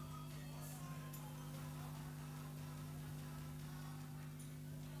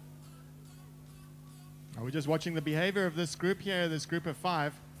 We're just watching the behavior of this group here, this group of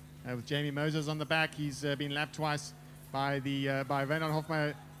 5, with Jamie Moses on the back. He's been lapped twice by Wynand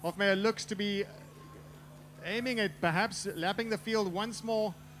Hofmeyer. Hofmeyer looks to be aiming at perhaps lapping the field once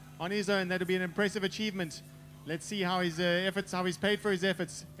more on his own. That would be an impressive achievement. Let's see how his how he's paid for his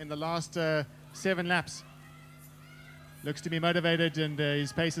efforts in the last 7 laps. Looks to be motivated, and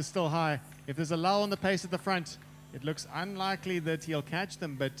his pace is still high. If there's a lull on the pace at the front, it looks unlikely that he'll catch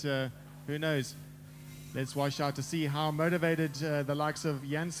them, but who knows? Let's watch out to see how motivated the likes of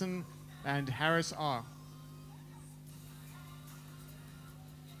Janssen and Harris are.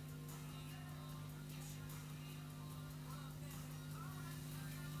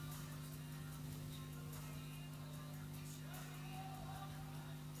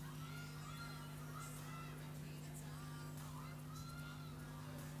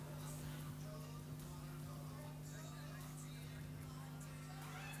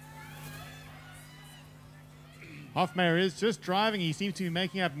 Hofmeyer is just driving. He seems to be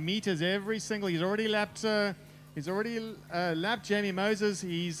making up meters every single. He's already lapped. Lapped Jamie Moses.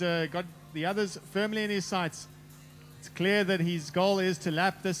 He's got the others firmly in his sights. It's clear that his goal is to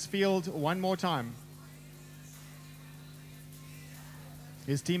lap this field one more time.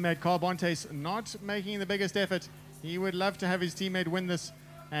 His teammate Paarl Bontes not making the biggest effort. He would love to have his teammate win this,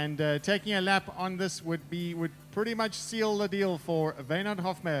 and taking a lap on this would pretty much seal the deal for Wynand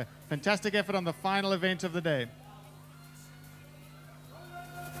Hofmeyer. Fantastic effort on the final event of the day.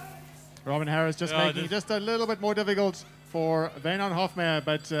 Robin Harris just making it just a little bit more difficult for Wynand Hofmeyer,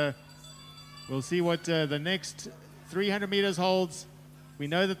 but we'll see what the next 300 meters holds. We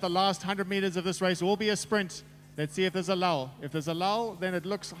know that the last 100 meters of this race will be a sprint. Let's see if there's a lull. If there's a lull, then it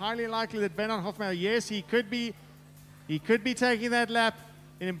looks highly likely that Wynand Hofmeyer, yes, he could be taking that lap.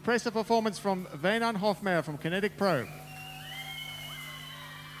 An impressive performance from Wynand Hofmeyer from Kinetic Pro.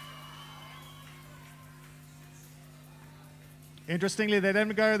 Interestingly, they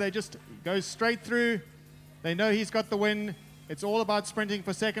don't go, they just go straight through. They know he's got the win. It's all about sprinting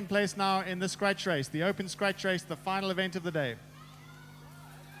for second place now in the scratch race, the open scratch race, the final event of the day.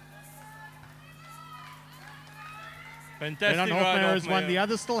 Fantastic Wynand ride, Hofmeyer has won. Hofmeyer. The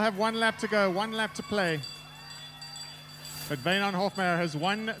others still have 1 lap to go, 1 lap to play. But Wynand Hofmeyer has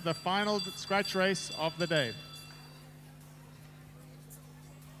won the final scratch race of the day.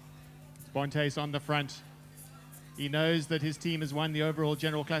 Bontes on the front. He knows that his team has won the overall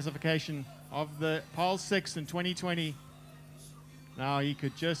general classification of the Paarl 6 in 2020. Now he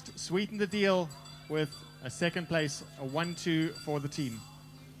could just sweeten the deal with a second place, a 1-2 for the team.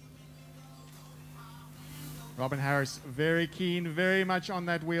 Robin Harris very keen, very much on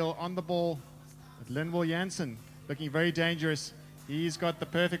that wheel, on the ball. But Linwil Janssen looking very dangerous. He's got the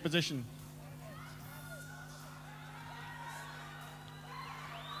perfect position.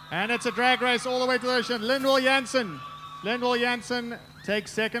 And it's a drag race all the way to the ocean. Linwil Janssen takes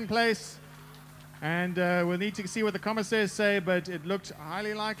second place. And we'll need to see what the commissaires say, but it looked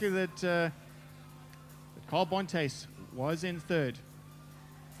highly likely that Paarl Bontes was in third.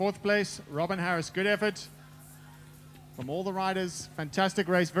 Fourth place, Robin Harris. Good effort from all the riders. Fantastic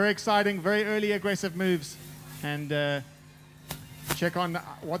race. Very exciting, very early aggressive moves. And check on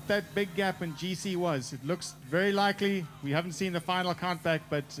what that big gap in GC was. It looks very likely. We haven't seen the final count back,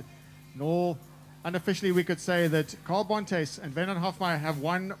 but unofficially we could say that Paarl Bontes and Wynand Hofmeyer have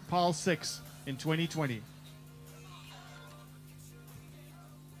won Paarl 6 in 2020.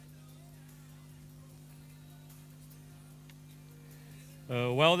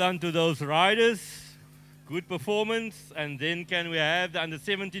 Well done to those riders. Good performance. And then can we have the under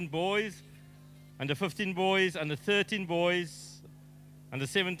 17 boys, under 15 boys, under 13 boys, under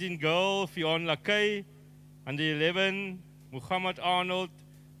 17 girl, Fiona Lakay, under 11, Muhammad Arnold,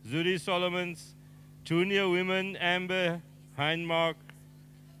 Zuri Solomons, junior women, Amber Heinmark,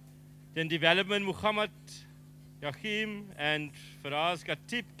 then development, Muhammad Yachim and Faraz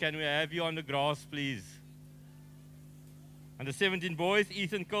Khatib. Can we have you on the grass, please? And the 17 boys,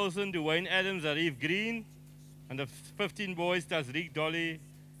 Ethan Coulson, Dwayne Adams, Arif Green. And the 15 boys, Tasriq Dolly,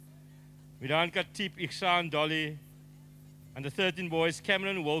 Miran Katip, Ikshan Dolly. And the 13 boys,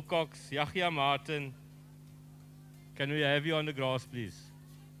 Cameron Wilcox, Yahya Martin. Can we have you on the grass, please?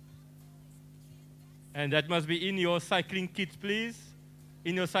 And that must be in your cycling kit, please.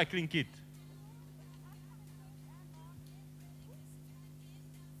 In your cycling kit.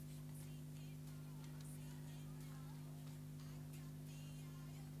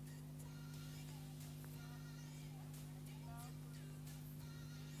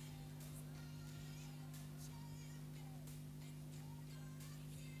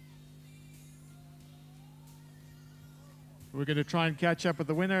 We're going to try and catch up with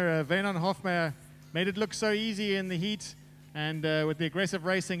the winner. Wynand Hofmeyer made it look so easy in the heat, and with the aggressive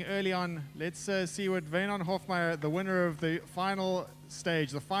racing early on, let's see what Wynand Hofmeyer, the winner of the final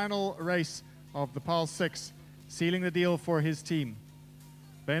stage, the final race of the Paarl 6, sealing the deal for his team.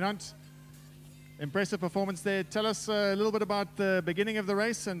 Wynand, impressive performance there. Tell us a little bit about the beginning of the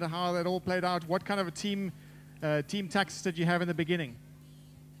race and how that all played out. What kind of a team tactics did you have in the beginning?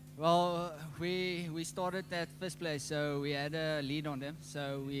 Well, we started at first place, so we had a lead on them.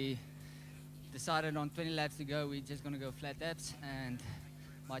 So we decided on 20 laps to go, we're just going to go flat laps. And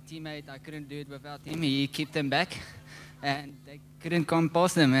my teammate, I couldn't do it without him. He kept them back, and they couldn't come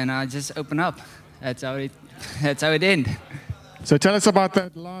past them, and I just opened up. That's how it ended. So tell us about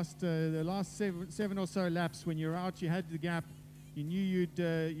that the last seven or so laps. When you're out, you had the gap. You knew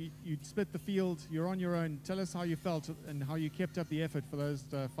you'd split the field. You're on your own. Tell us how you felt and how you kept up the effort for those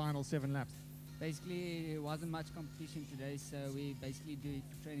final 7 laps. Basically, it wasn't much competition today, so we basically do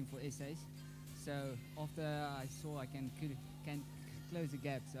training for essays. So after I saw I can close the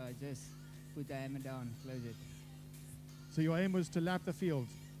gap, so I just put the hammer down, close it. So your aim was to lap the field?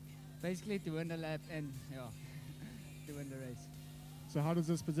 Basically to win the lap and to win the race. So how does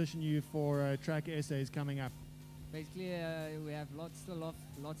this position you for track essays coming up? Basically, we have lots to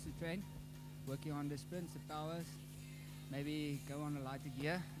train, working on the sprints, the powers, maybe go on a lighter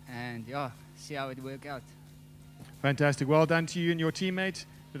gear, and see how it works out. Fantastic. Well done to you and your teammate.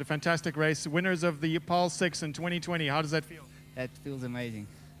 Did a fantastic race. Winners of the Paarl 6 in 2020. How does that feel? That feels amazing.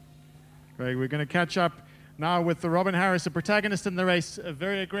 Great. We're going to catch up now with the Robin Harris, a protagonist in the race.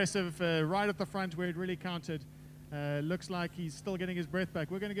 Very aggressive, right at the front where it really counted. Looks like he's still getting his breath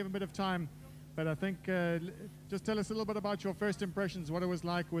back. We're going to give him a bit of time. But I think just tell us a little bit about your first impressions, what it was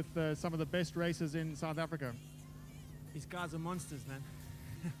like with some of the best races in South Africa. These guys are monsters, man.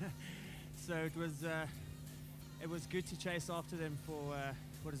 So it was good to chase after them for,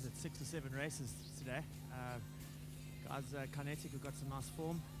 6 or 7 races today. Guys kinetic, we've got some nice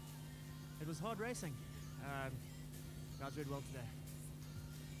form. It was hard racing. Guys did well today.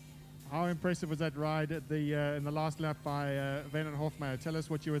 How impressive was that ride at in the last lap by Wynand Hofmeyer? Tell us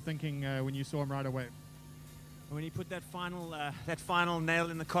what you were thinking when you saw him right away. When he put that final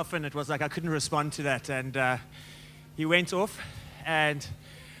nail in the coffin, it was like I couldn't respond to that, and he went off, and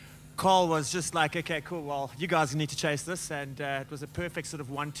Paarl was just like, okay, cool, well, you guys need to chase this, and it was a perfect sort of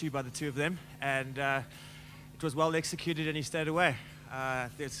 1-2 by the two of them, and it was well executed, and he stayed away.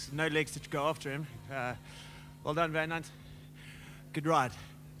 There's no legs to go after him. Well done, Wynand. Good ride.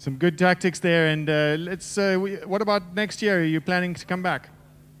 Some good tactics there, and what about next year? Are you planning to come back?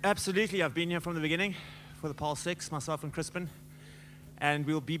 Absolutely. I've been here from the beginning for the Paarl 6, myself and Crispin, and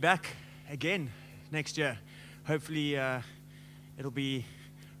we'll be back again next year. Hopefully, it'll be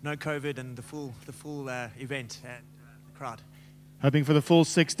no COVID and the full event and the crowd. Hoping for the full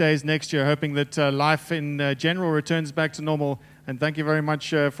 6 days next year, hoping that life in general returns back to normal. And thank you very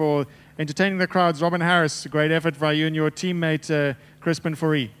much for entertaining the crowds. Robin Harris, great effort by you and your teammate, Crispin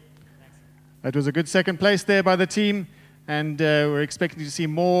Fourie. That was a good second place there by the team, and we're expecting to see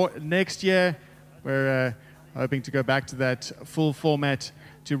more next year. We're hoping to go back to that full format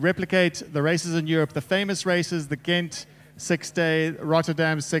to replicate the races in Europe, the famous races, the Ghent 6-day,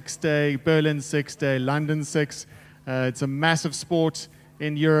 Rotterdam 6-day, Berlin 6-day, London 6. It's a massive sport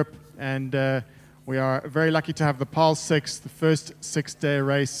in Europe, and we are very lucky to have the Paarl 6, the first 6-day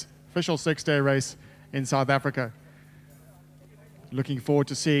race, official 6-day race in South Africa. Looking forward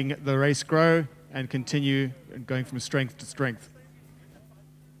to seeing the race grow and continue going from strength to strength.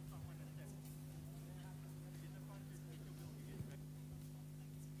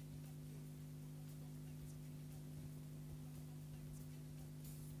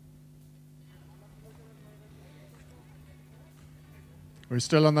 We're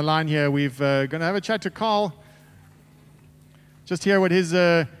still on the line here. We're going to have a chat to Paarl. Just hear what his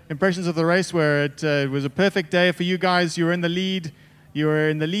impressions of the race were. It was a perfect day for you guys. You were in the lead. You were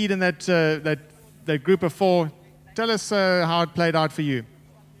in the lead in that group of 4. Tell us how it played out for you.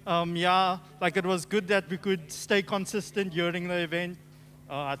 Yeah, like it was good that we could stay consistent during the event.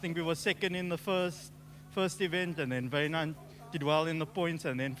 I think we were second in the first event, and then Wynand did well in the points,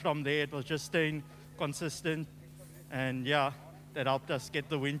 and then from there it was just staying consistent, and yeah, that helped us get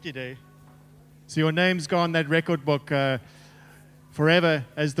the win today. So your name's gone in that record book forever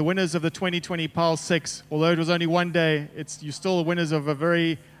as the winners of the 2020 Paarl 6. Although it was only one day, you're still the winners of a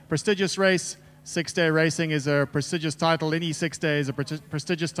very prestigious race. 6-day racing is a prestigious title. Any 6 day is a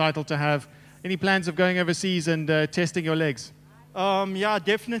prestigious title to have. Any plans of going overseas and testing your legs? Yeah,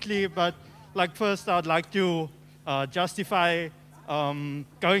 definitely. But like first, I'd like to justify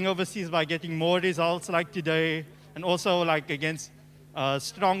going overseas by getting more results like today, and also like against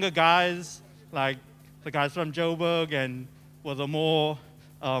stronger guys like the guys from Joburg, and with a more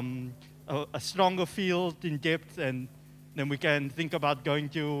a stronger field in depth, and then we can think about going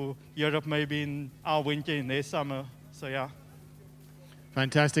to Europe maybe in our winter, in their summer. So yeah.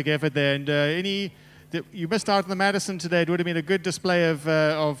 Fantastic effort there. And you missed out on the Madison today. It would have been a good display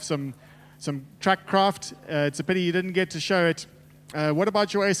of some track craft. It's a pity you didn't get to show it. What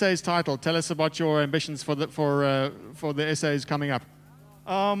about your SA's title? Tell us about your ambitions for the SA's coming up.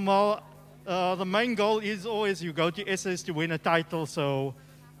 Well, the main goal is always you go to SA's to win a title. So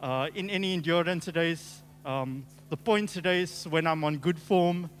in any endurance race, the points race when I'm on good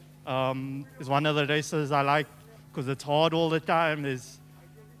form is one of the races I like, because it's hard all the time.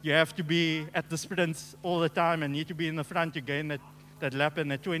 You have to be at the sprints all the time and need to be in the front to gain that lap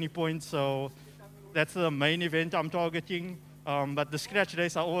and the 20 points. So that's the main event I'm targeting. But the scratch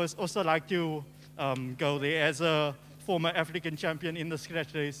race, I always also like to go there as a former African champion in the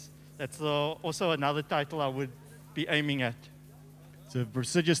scratch race. That's also another title I would be aiming at. It's a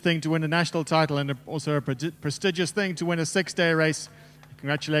prestigious thing to win a national title, and also a prestigious thing to win a 6-day race.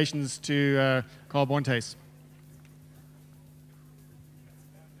 Congratulations to Paarl Bontes.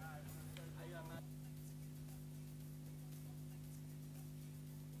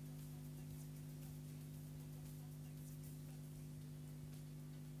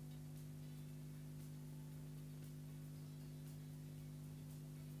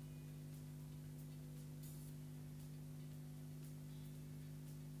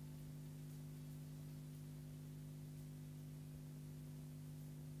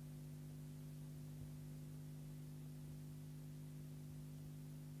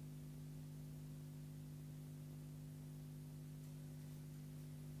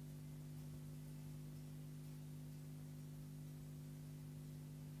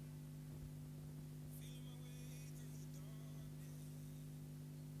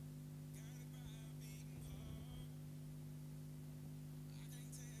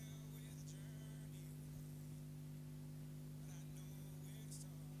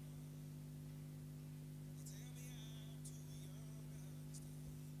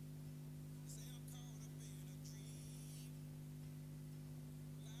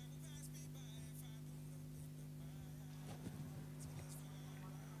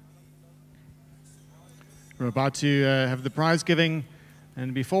 We're about to have the prize giving,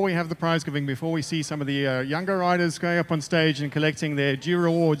 and before we have the prize giving, before we see some of the younger riders going up on stage and collecting their due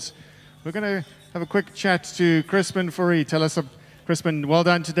rewards, we're going to have a quick chat to Crispin Fourie. Tell us, Crispin, well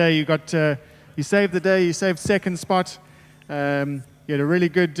done today. You saved the day. You saved second spot. You had a really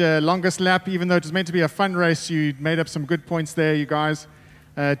good longest lap, even though it was meant to be a fun race. You made up some good points there, you guys.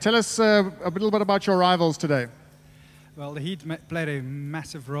 Tell us a little bit about your rivals today. Well, the heat played a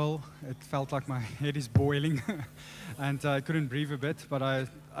massive role. It felt like my head is boiling and I couldn't breathe a bit. But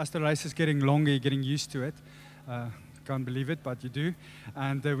as the race is getting longer, you're getting used to it. Can't believe it, but you do.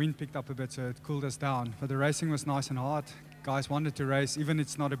 And the wind picked up a bit, so it cooled us down. But the racing was nice and hard. Guys wanted to race. Even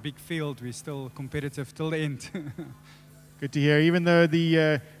it's not a big field, we're still competitive till the end. Good to hear. Even though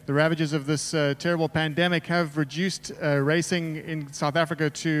the ravages of this terrible pandemic have reduced racing in South Africa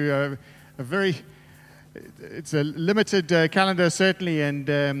to it's a limited calendar, certainly, and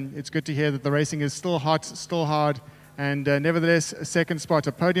it's good to hear that the racing is still hot, still hard, and nevertheless, a second spot,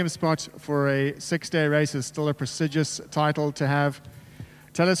 a podium spot for a 6-day race is still a prestigious title to have.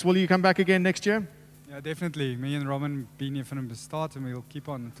 Tell us, will you come back again next year? Yeah, definitely. Me and Robin been here from the start, and we'll keep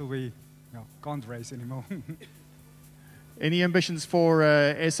on until we can't race anymore. Any ambitions for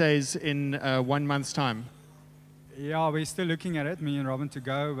essays in 1 month's time? Yeah, we're still looking at it, me and Robin, to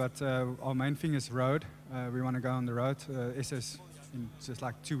go, but our main thing is road. We want to go on the road. SS in just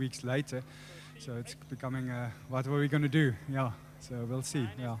like 2 weeks later, so it's becoming what are we going to do? Yeah, so we'll see.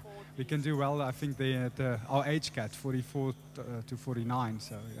 Yeah, we can do well. I think our age cat 44 to 49.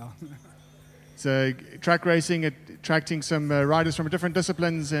 So yeah. It's track racing, attracting some riders from different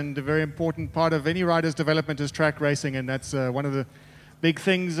disciplines, and a very important part of any rider's development is track racing, and that's one of the big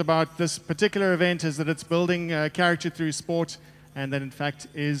things about this particular event is that it's building character through sport, and that in fact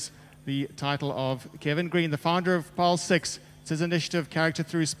is the title of Kevin Green, the founder of Paarl 6. It's his initiative, Character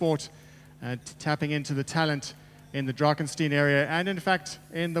Through Sport, tapping into the talent in the Drakenstein area and in fact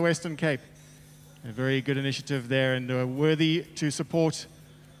in the Western Cape. A very good initiative there, and worthy to support,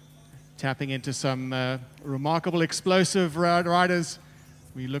 tapping into some remarkable explosive riders.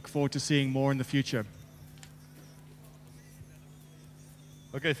 We look forward to seeing more in the future.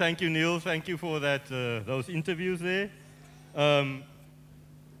 Okay, thank you, Neil. Thank you for that, those interviews there.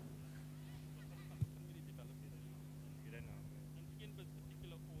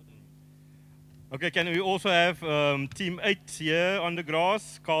 Okay, can we also have Team 8 here on the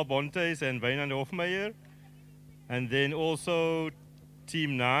grass, Carl Bontes and Wynand Hofmeyer. And then also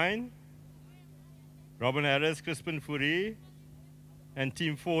Team 9, Robin Harris, Crispin Fourie. And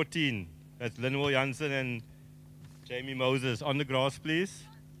Team 14, that's Linwell Jansen and Jamie Moses. On the grass, please.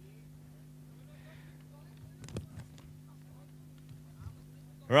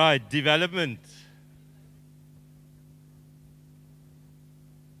 Right, development.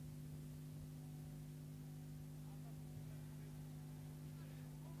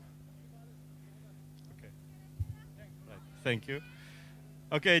 Thank you.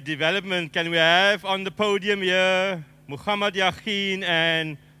 Okay, development. Can we have on the podium here Muhammad Yaqeen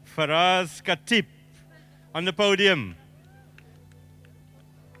and Faraz Khatib on the podium?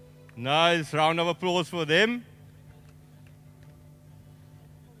 Nice round of applause for them.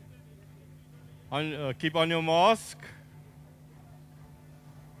 Keep on your mask.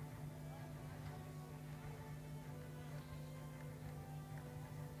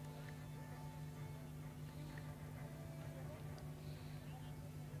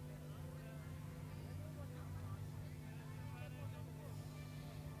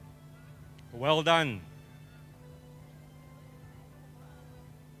 Well done.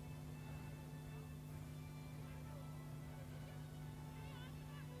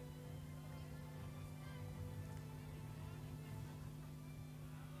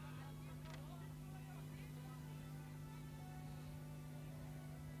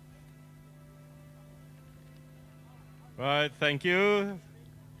 Right, thank you.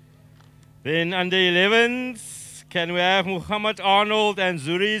 Then under 11s, can we have Muhammad Arnold and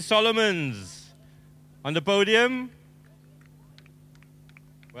Zuri Solomons on the podium?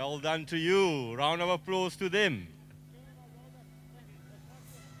 Well done to you. Round of applause to them.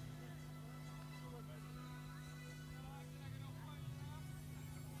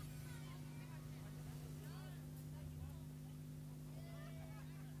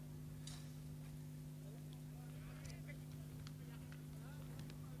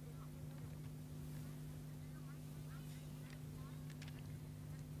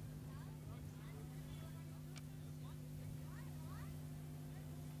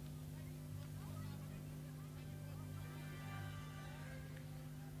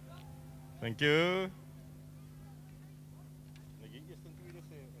 Thank you.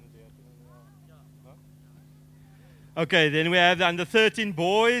 Okay, then we have the under 13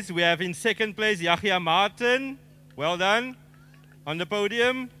 boys. We have in second place Yahya Martin. Well done. On the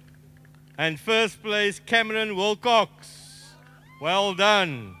podium. And first place Cameron Wilcox. Well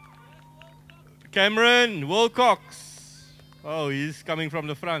done. Cameron Wilcox. Oh, he's coming from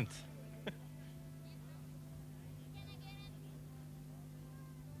the front.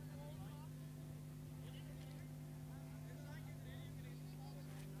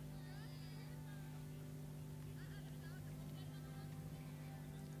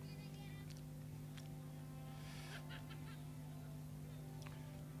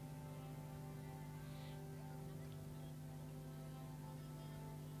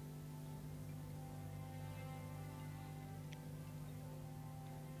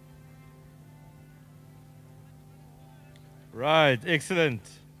 Right, excellent.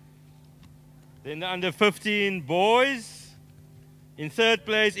 Then the under 15 boys. In third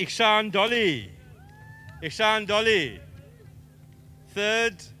place, Ikshan Dolly. Ikshan Dolly.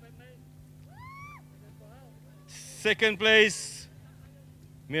 Third. Second place,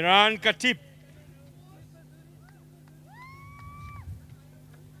 Miran Khatib.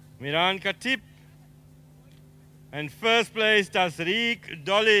 Miran Khatib. And first place, Tasriq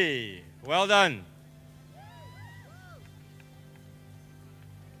Dolly. Well done.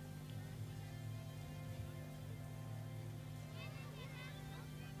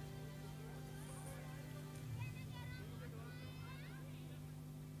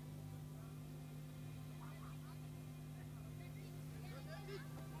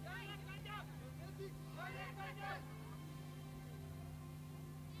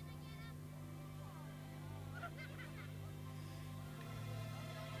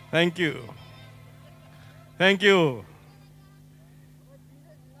 Thank you. Thank you.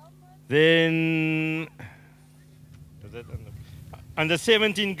 Then, under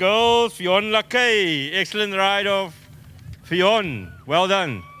 17 girls, Fionn Lakay. Excellent ride of Fionn. Well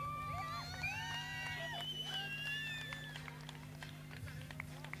done.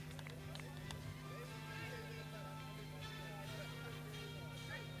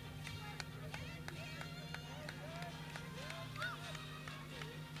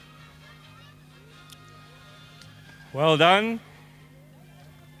 Well done.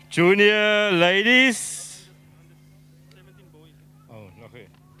 Junior ladies. Oh, okay.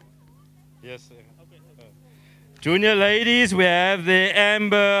 Yes. Junior ladies, we have the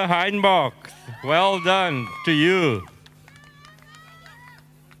Amber Heinbach. Well done to you.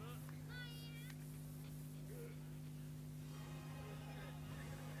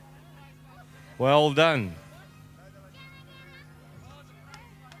 Well done.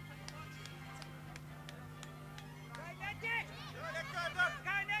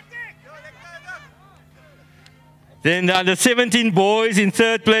 Then the under 17 boys in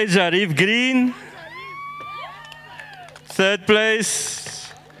third place, Jarif Green. Third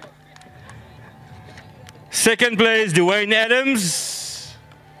place. Second place, Dwayne Adams.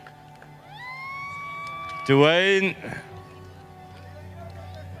 Dwayne.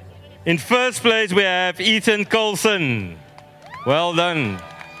 In first place, we have Ethan Colson. Well done.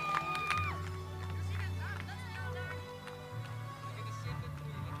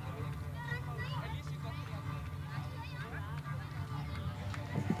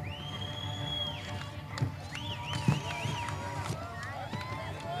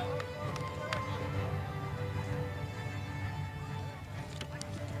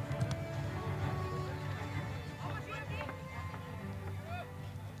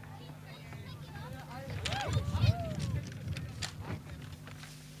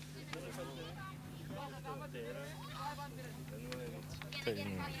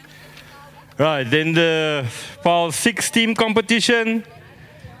 Right, then the Paarl 6 team competition.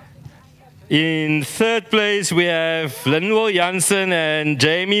 In third place, we have Linwell Janssen and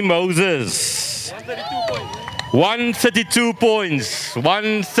Jamie Moses. 132 points.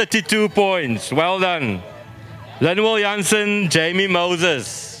 132 points. Well done. Linwell Janssen, Jamie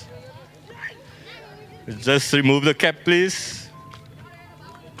Moses. Just remove the cap, please.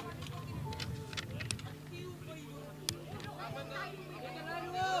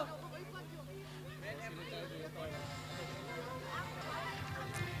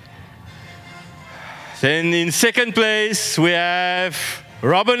 Then in second place, we have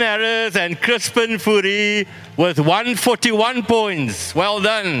Robin Harris and Crispin Fourie with 141 points. Well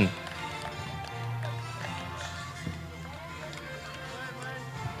done.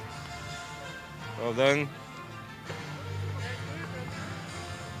 Well done.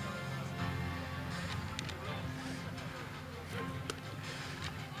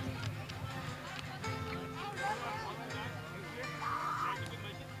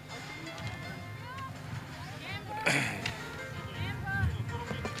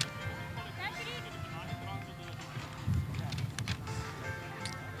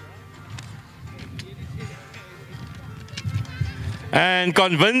 And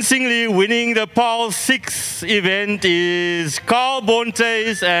convincingly winning the Paarl 6 event is Carl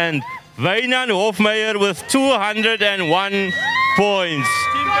Bontes and Weinan Hofmeyer with 201 points.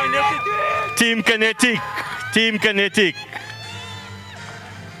 Team Kinetic. Team Kinetic.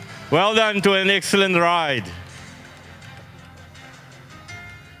 Well done to an excellent ride.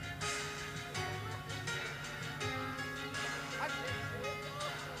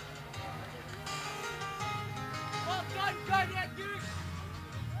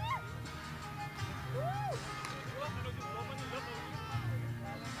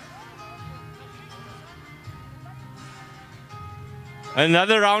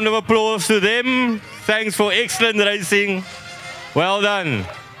 Another round of applause to them. Thanks for excellent racing. Well done.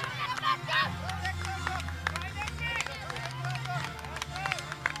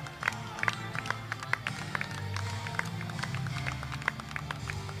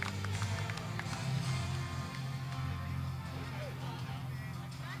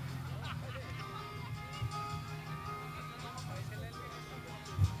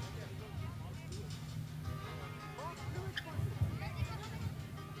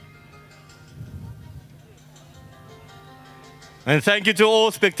 And thank you to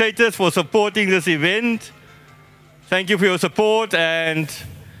all spectators for supporting this event. Thank you for your support and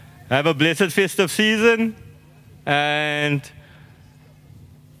have a blessed festive season. And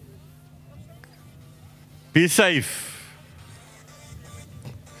be safe.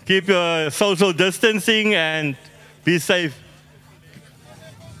 Keep your social distancing and be safe.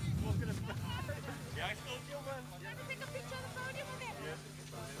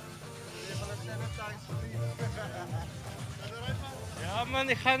 Ja man,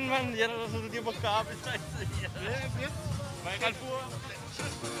 ik ga man, ja, dat is die elkaar betekent. Maar ik ga voor.